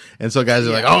loads, and so guys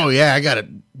are like, oh yeah, I gotta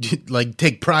like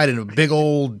take pride in a big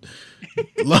old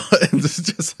load. It's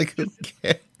just like, who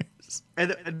cares?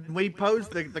 And we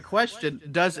posed the question: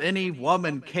 does any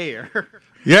woman care?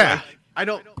 Yeah, like, I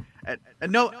don't.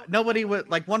 Nobody would,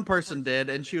 like, one person did,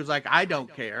 and she was like, I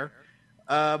don't care.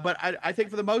 But I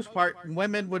think for the most part,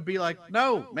 women would be like,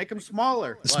 no, make them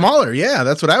smaller. Smaller, yeah,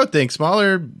 that's what I would think.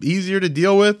 Smaller, easier to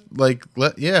deal with. Like,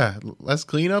 less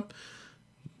cleanup.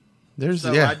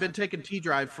 I've been taking T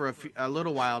Drive for a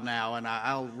little while now, and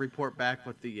I'll report back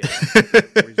with the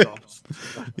results.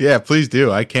 Yeah, please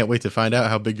do. I can't wait to find out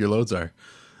how big your loads are.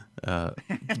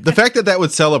 The fact that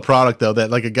would sell a product, though,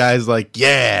 that like a guy's like,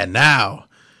 yeah, now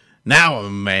I'm a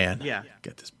man. Yeah,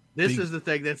 got this is the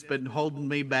thing that's been holding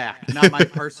me back, not my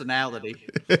personality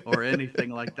or anything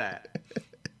like that.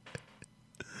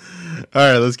 All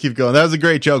right, let's keep going. That was a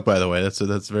great joke, by the way.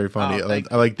 That's very funny.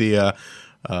 I like the.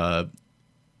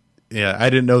 Yeah, I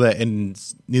didn't know that, and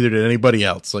neither did anybody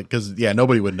else. Like, because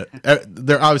nobody would know.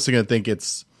 They're obviously going to think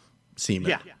it's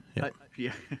semen. Yeah.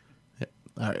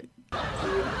 All right.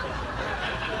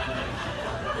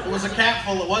 It was a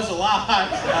capful. It was a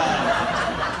lot.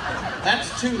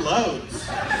 That's 2 loads.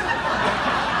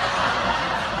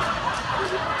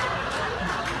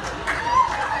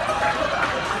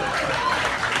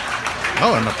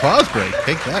 Oh, an applause break.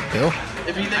 Take that, Bill.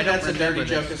 If you think that's a dirty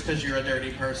joke, it's because you're a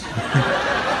dirty person. It's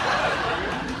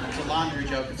a laundry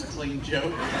joke. It's a clean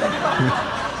joke.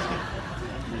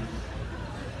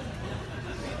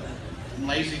 I'm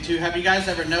lazy too. Have you guys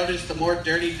ever noticed the more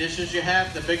dirty dishes you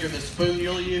have, the bigger the spoon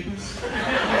you'll use?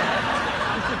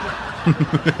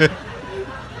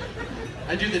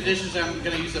 I do the dishes, I'm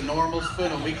going to use a normal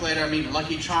spoon. A week later, I'm eating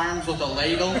Lucky Charms with a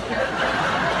ladle.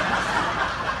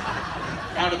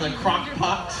 Out of the crock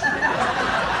pot.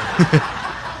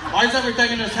 Why is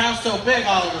everything in this house so big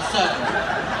all of a sudden?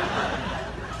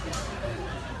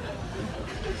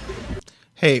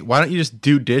 Hey, why don't you just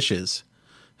do dishes?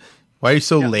 Why are you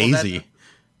so lazy?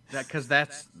 Because I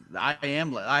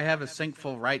have a sink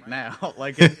full right now.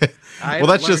 Like,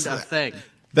 that's just a thing.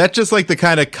 That's just like the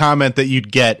kind of comment that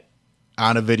you'd get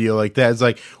on a video like that. It's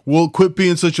like, well, quit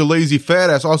being such a lazy fat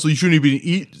ass. Also, you shouldn't even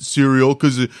eat cereal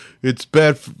because it's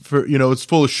bad for it's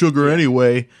full of sugar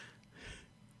anyway.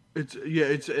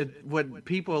 It's when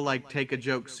people like take a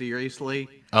joke seriously.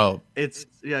 Oh, it's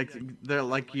they're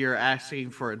like, you're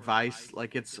asking for advice.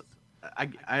 Like,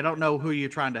 I don't know who you're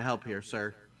trying to help here,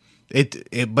 sir.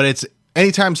 But it's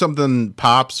anytime something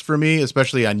pops for me,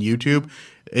 especially on YouTube,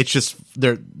 it's just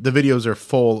the videos are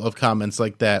full of comments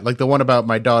like that. Like the one about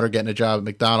my daughter getting a job at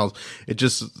McDonald's. It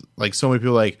just like so many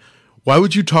people like, why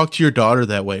would you talk to your daughter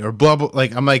that way? Or blah, blah.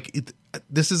 Like, I'm like,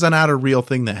 this is not a real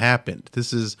thing that happened.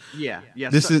 This is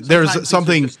there's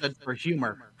something for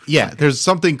humor. Yeah, there's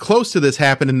something close to this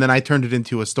happened, and then I turned it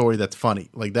into a story that's funny.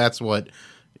 Like that's what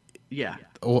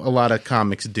a lot of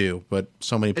comics do. But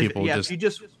so many people if you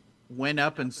just went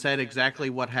up and said exactly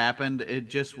what happened, it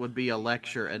just would be a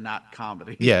lecture and not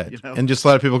comedy. Yeah, and just a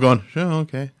lot of people going, oh,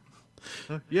 okay.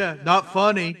 Yeah, not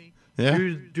funny. Yeah,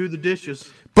 do the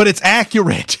dishes. But it's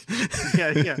accurate.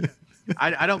 Yeah.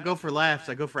 I don't go for laughs.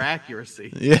 I go for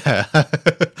accuracy. Yeah,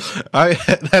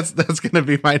 that's gonna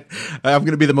be I'm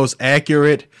gonna be the most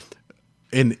accurate.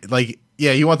 In like,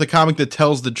 you want the comic that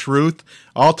tells the truth.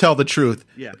 I'll tell the truth.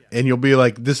 Yeah, and you'll be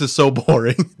like, this is so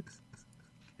boring.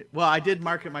 Well, I did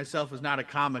market myself as not a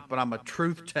comic, but I'm a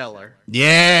truth teller.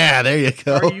 Yeah, there you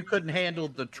go. Or you couldn't handle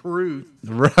the truth.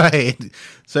 Right.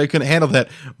 So I couldn't handle that.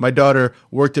 My daughter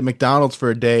worked at McDonald's for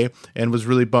a day and was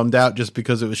really bummed out just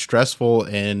because it was stressful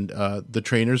and the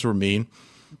trainers were mean.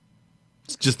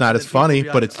 It's just not as funny,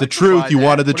 but it's the truth. You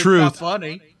wanted the truth. It's not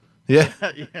funny. Yeah.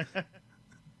 All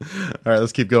right,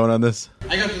 let's keep going on this.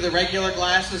 I go through the regular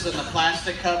glasses and the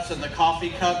plastic cups and the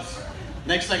coffee cups.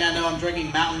 Next thing I know, I'm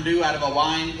drinking Mountain Dew out of a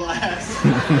wine glass.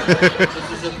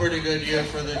 This is a pretty good year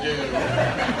for the dew.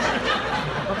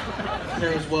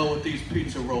 Pairs well with these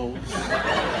pizza rolls.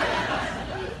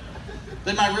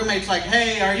 Then my roommate's like,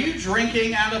 hey, are you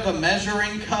drinking out of a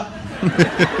measuring cup?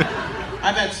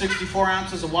 I've had 64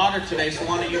 ounces of water today, so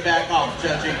why don't you back off,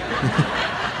 Judgy?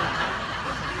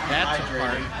 That's a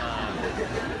part.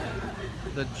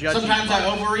 The judging Sometimes part.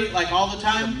 I overeat, like all the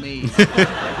time. Me.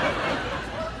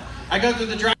 I go through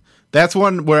the drive. That's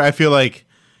one where I feel like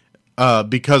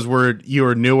because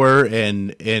you're newer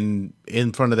and in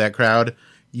front of that crowd,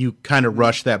 you kind of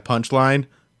rush that punchline.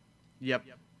 Yep.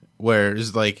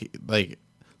 Whereas like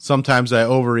sometimes I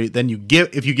overeat. Then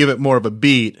if you give it more of a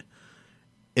beat,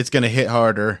 it's gonna hit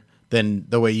harder than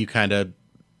the way you kind of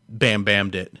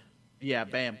bammed it. Yeah,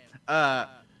 bam.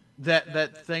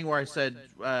 That thing where I said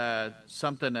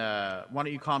something. Why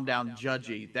don't you calm down,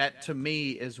 judgy? That to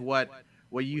me is what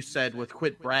you said with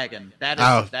quit bragging. That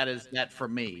is that for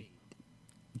me.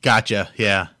 Gotcha.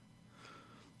 Yeah.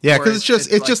 Yeah, because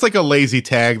it's just like a lazy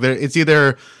tag. It's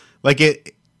either like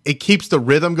it keeps the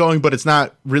rhythm going, but it's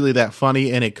not really that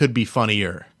funny, and it could be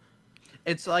funnier.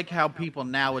 It's like how people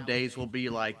nowadays will be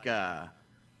like, why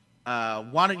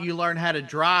don't you learn how to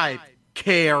drive,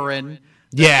 Karen?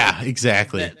 Yeah,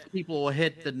 exactly. That people will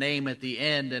hit the name at the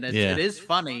end, and it is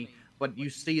funny, but you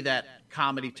see that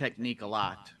comedy technique a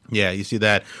lot. Yeah, you see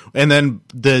that. And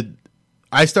then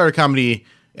I started comedy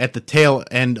at the tail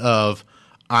end of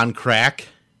On Crack.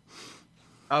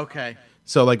 Okay.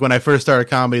 So, like, when I first started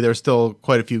comedy, there were still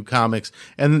quite a few comics.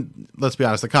 And let's be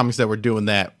honest, the comics that were doing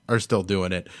that are still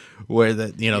doing it. Where,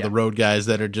 the road guys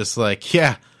that are just like,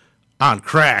 yeah, on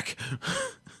crack.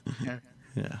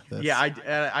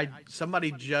 I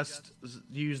somebody just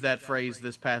used that phrase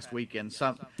this past weekend.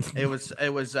 It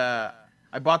was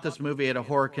I bought this movie at a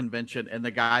horror convention, and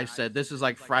the guy said, "This is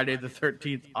like Friday the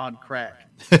 13th on crack."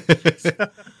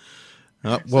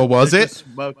 Well, was it?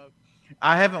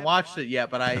 I haven't watched it yet,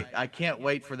 but I can't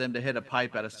wait for them to hit a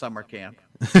pipe at a summer camp.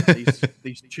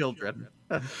 These children.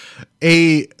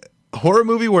 A horror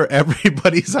movie where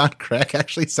everybody's on crack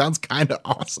actually sounds kind of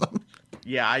awesome.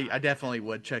 Yeah, I definitely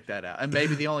would check that out. And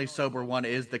maybe the only sober one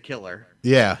is the killer.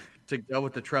 Yeah. To go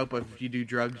with the trope of if you do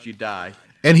drugs, you die.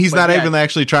 And he's not even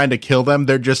actually trying to kill them.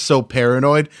 They're just so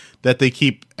paranoid that they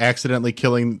keep accidentally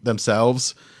killing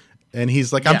themselves. And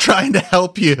he's like, I'm trying to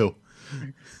help you.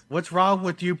 What's wrong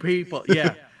with you people?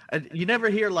 Yeah. You never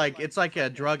hear it's like a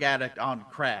drug addict on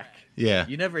crack. Yeah.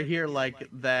 You never hear like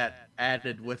that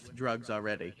added with drugs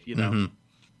already, Mm-hmm.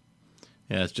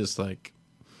 Yeah, it's just like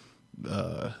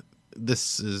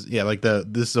this is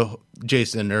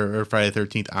Jason or Friday the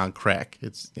 13th on crack.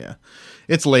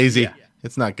 It's lazy. Yeah.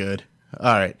 It's not good.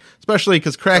 All right. Especially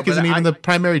because crack isn't even the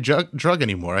primary drug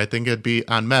anymore. I think it'd be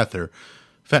on meth or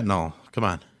fentanyl. Come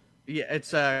on. Yeah,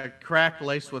 it's crack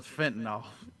laced with fentanyl.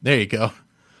 There you go.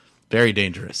 Very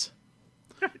dangerous.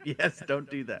 Yes, don't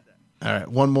do that. All right,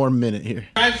 one more minute here.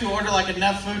 I try to order like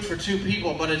enough food for 2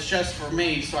 people, but it's just for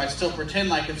me, so I still pretend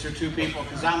like it's for 2 people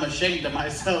because I'm ashamed of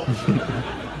myself.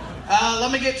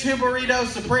 Let me get 2 burritos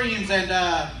supremes and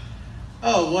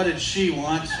what did she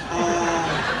want?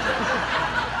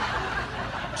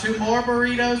 2 more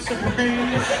burritos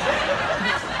supremes.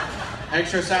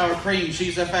 Extra sour cream,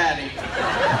 she's a fatty.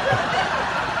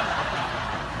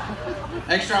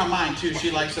 Extra on mine too,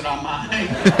 she likes it on mine.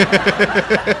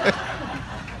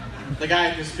 The guy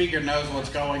at the speaker knows what's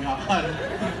going on.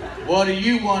 What do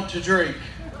you want to drink?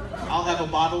 I'll have a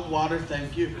bottled water,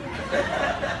 thank you.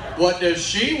 What does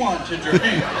she want to drink?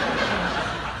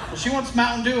 Well, she wants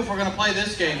Mountain Dew if we're going to play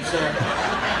this game, sir.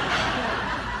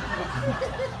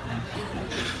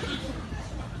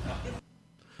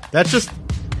 That's just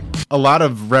a lot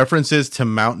of references to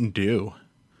Mountain Dew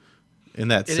in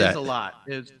that set. It is a lot.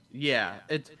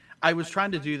 I was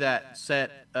trying to do that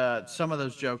set, some of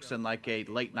those jokes in like a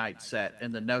late night set,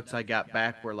 and the notes I got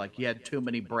back were like, you had too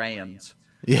many brands.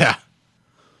 Yeah.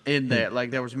 In there.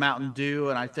 Like there was Mountain Dew,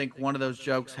 and I think one of those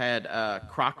jokes had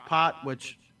Crock Pot,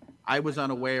 which I was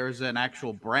unaware is an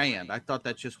actual brand. I thought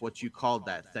that's just what you called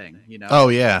that thing, you know? Oh,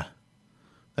 yeah.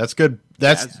 That's good.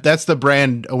 That's the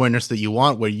brand awareness that you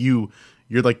want, where you're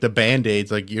like the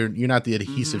Band-Aids. Like you're not the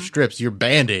adhesive strips. You're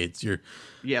Band-Aids.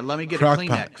 Let me get Crock a Kleenex.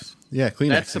 Pot. Yeah, Kleenex.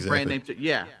 That's the brand name.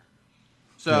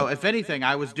 So if anything,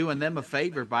 I was doing them a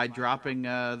favor by dropping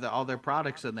all their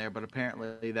products in there, but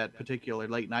apparently that particular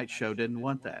late night show didn't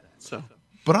want that. So,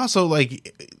 but also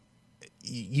like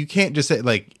you can't just say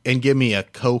like and give me a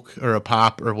Coke or a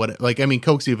pop or what. Like I mean,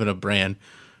 Coke's even a brand,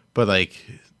 but like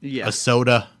a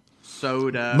soda.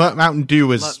 Mountain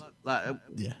Dew is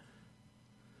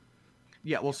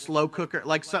Yeah, well, slow cooker.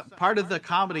 Like part of the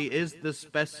comedy is the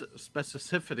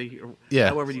specificity, or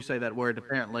however you say that word.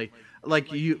 Apparently, like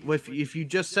if you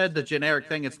just said the generic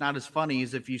thing, it's not as funny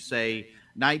as if you say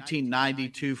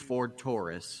 1992 Ford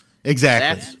Taurus.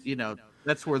 Exactly.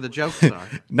 That's where the jokes are.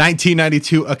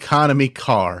 1992 economy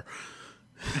car.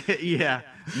 Yeah.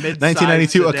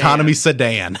 1992 economy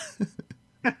sedan.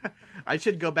 I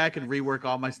should go back and rework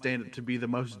all my stand-up to be the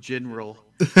most general.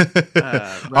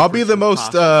 I'll be the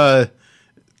most.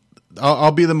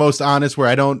 I'll be the most honest, where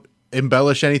I don't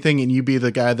embellish anything, and you be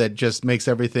the guy that just makes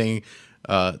everything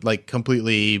like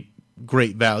completely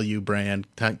great value brand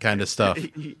kind of stuff.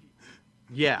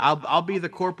 Yeah, I'll be the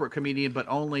corporate comedian, but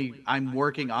only I'm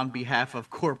working on behalf of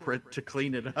corporate to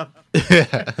clean it up.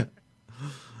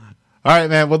 All right,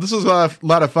 man. Well, this was a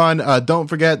lot of fun. Don't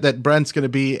forget that Brent's going to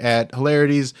be at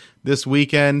Hilarities this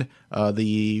weekend,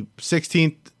 the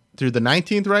 16th through the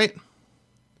 19th, right?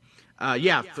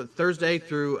 Yeah, Thursday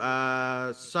through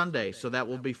Sunday. So that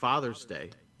will be Father's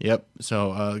Day. Yep.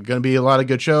 So going to be a lot of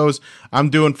good shows. I'm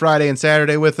doing Friday and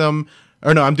Saturday with him.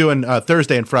 Or no, I'm doing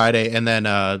Thursday and Friday. And then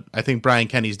I think Brian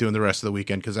Kenny's doing the rest of the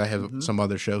weekend because I have some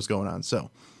other shows going on. So.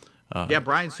 Yeah,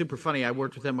 Brian's super funny. I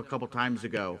worked with him a couple times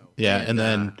ago. Yeah, and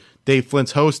then Dave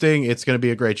Flint's hosting. It's going to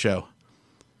be a great show.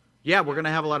 Yeah, we're going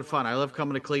to have a lot of fun. I love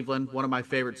coming to Cleveland, one of my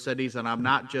favorite cities, and I'm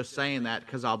not just saying that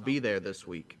because I'll be there this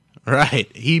week. Right.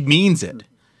 He means it.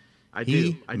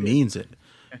 He means it.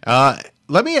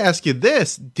 Let me ask you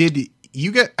this. Did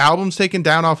you get albums taken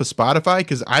down off of Spotify?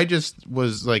 Because I just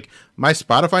was like, my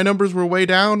Spotify numbers were way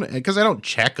down because I don't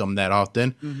check them that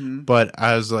often. But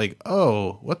I was like,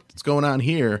 oh, what's going on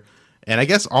here? And I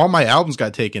guess all my albums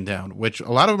got taken down, which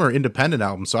a lot of them are independent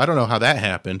albums. So I don't know how that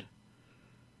happened.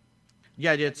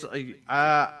 Yeah, it's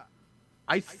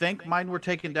I think mine were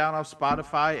taken down off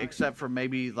Spotify, except for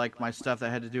maybe like my stuff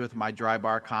that had to do with my Dry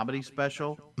Bar comedy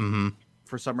special.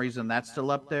 For some reason, that's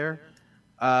still up there.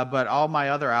 But all my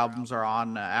other albums are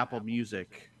on Apple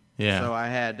Music. Yeah. So I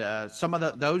had some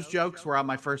of those jokes were on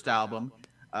my first album.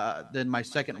 Then my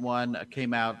second one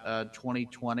came out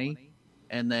 2020.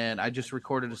 And then I just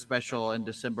recorded a special in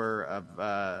December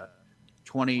of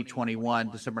 2021,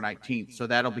 December 19th. So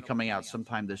that'll be coming out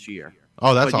sometime this year.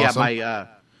 Oh, that's awesome. Yeah,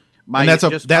 and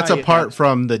that's apart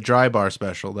from the Dry Bar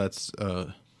special. That's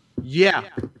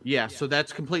Yeah. So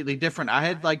that's completely different. I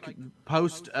had like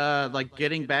post like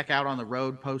getting back out on the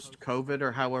road post COVID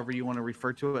or however you want to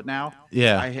refer to it now.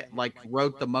 Yeah. I like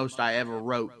wrote the most I ever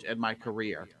wrote in my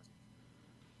career.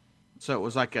 So it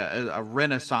was like a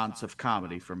renaissance of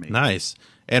comedy for me. Nice.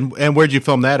 And where'd you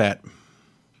film that at?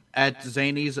 At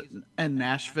Zany's in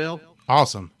Nashville.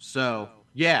 Awesome. So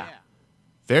yeah.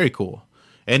 Very cool.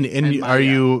 And are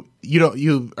you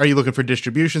looking for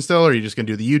distribution still, or are you just gonna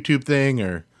do the YouTube thing,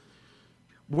 or?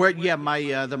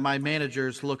 My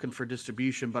manager's looking for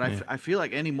distribution, but I feel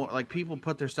like anymore like people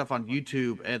put their stuff on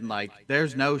YouTube and like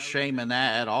there's no shame in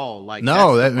that at all. Like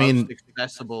that's most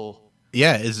accessible.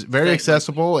 Yeah, it's very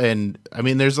accessible, and I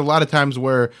mean, there's a lot of times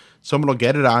where someone will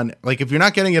get it on, like if you're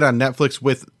not getting it on Netflix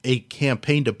with a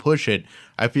campaign to push it,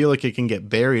 I feel like it can get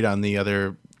buried on the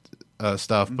other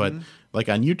stuff, but like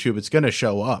on YouTube, it's going to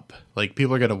show up. Like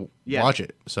people are going to watch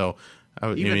it. So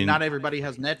not everybody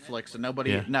has Netflix, and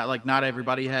not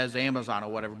everybody has Amazon or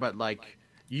whatever, but like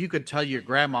you could tell your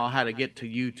grandma how to get to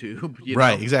YouTube.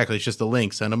 Right, exactly. It's just a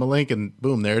link. Send them a link, and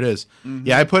boom, there it is.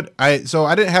 Yeah, I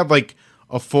didn't have like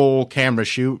a full camera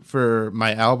shoot for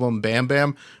my album Bam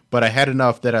Bam, but I had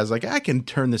enough that I was like, I can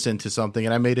turn this into something,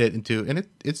 and I made it into, and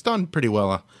it's done pretty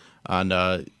well on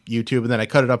YouTube, and then I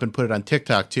cut it up and put it on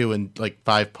TikTok too in like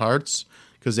 5 parts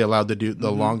because they allowed to do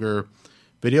the longer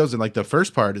videos, and like the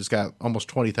first part has got almost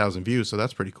 20,000 views, so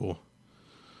that's pretty cool.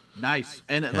 Nice.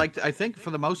 And like I think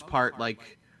for the most part,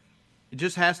 like it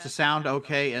just has to sound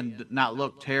okay and not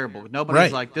look terrible.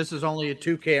 Nobody's like, this is only a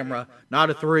 2 camera, not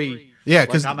a 3. Yeah,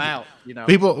 because I'm out.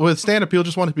 People with stand-up, people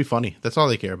just want it to be funny. That's all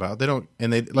they care about. They don't,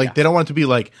 and they they don't want it to be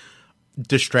like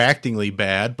distractingly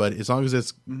bad. But as long as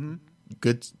it's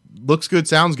good, looks good,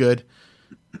 sounds good.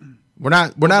 We're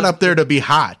not up there to be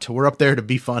hot. We're up there to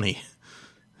be funny.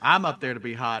 I'm up there to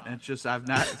be hot, and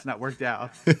it's not worked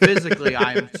out. Physically,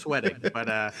 I'm sweating, but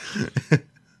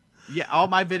all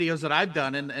my videos that I've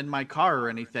done in my car or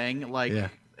anything, like. Yeah.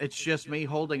 It's just me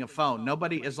holding a phone.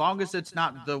 Nobody, as long as it's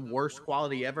not the worst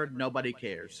quality ever, nobody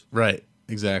cares. Right.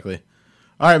 Exactly.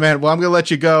 All right, man. Well, I'm going to let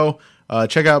you go.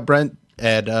 Check out Brent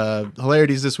at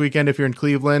Hilarities this weekend if you're in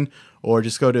Cleveland, or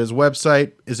just go to his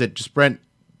website. Is it just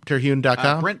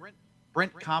BrentTerhune.com?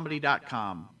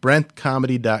 BrentComedy.com.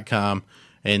 BrentComedy.com,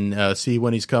 and see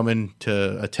when he's coming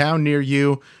to a town near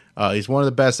you. He's one of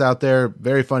the best out there.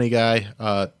 Very funny guy.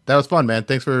 That was fun, man.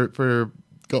 Thanks for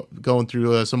going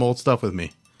through some old stuff with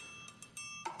me.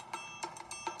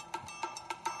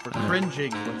 For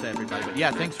cringing with everybody. But yeah,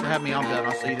 thanks for having me on, Bill.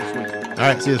 I'll see you this week. All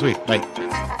right, see you this week. Bye.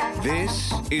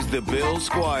 This is the Bill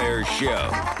Squire Show.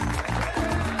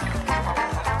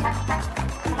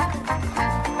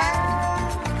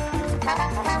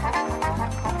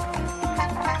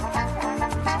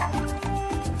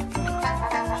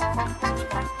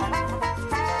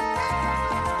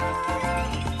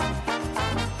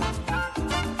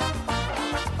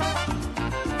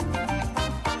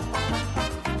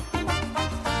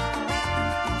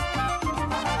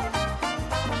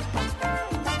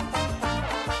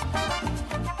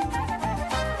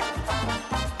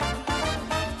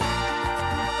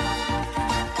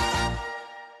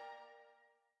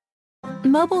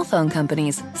 Mobile phone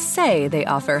companies say they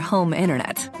offer home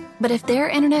internet. But if their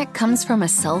internet comes from a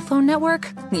cell phone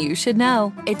network, you should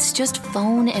know. It's just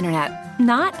phone internet,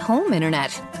 not home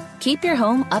internet. Keep your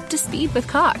home up to speed with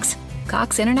Cox.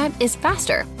 Cox internet is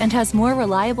faster and has more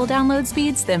reliable download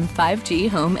speeds than 5G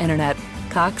home internet.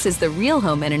 Cox is the real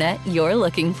home internet you're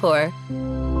looking for.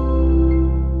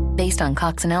 Based on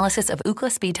Cox analysis of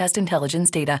Ookla speed test intelligence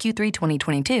data Q3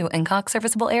 2022 and Cox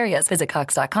serviceable areas, visit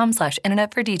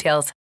cox.com/internet for details.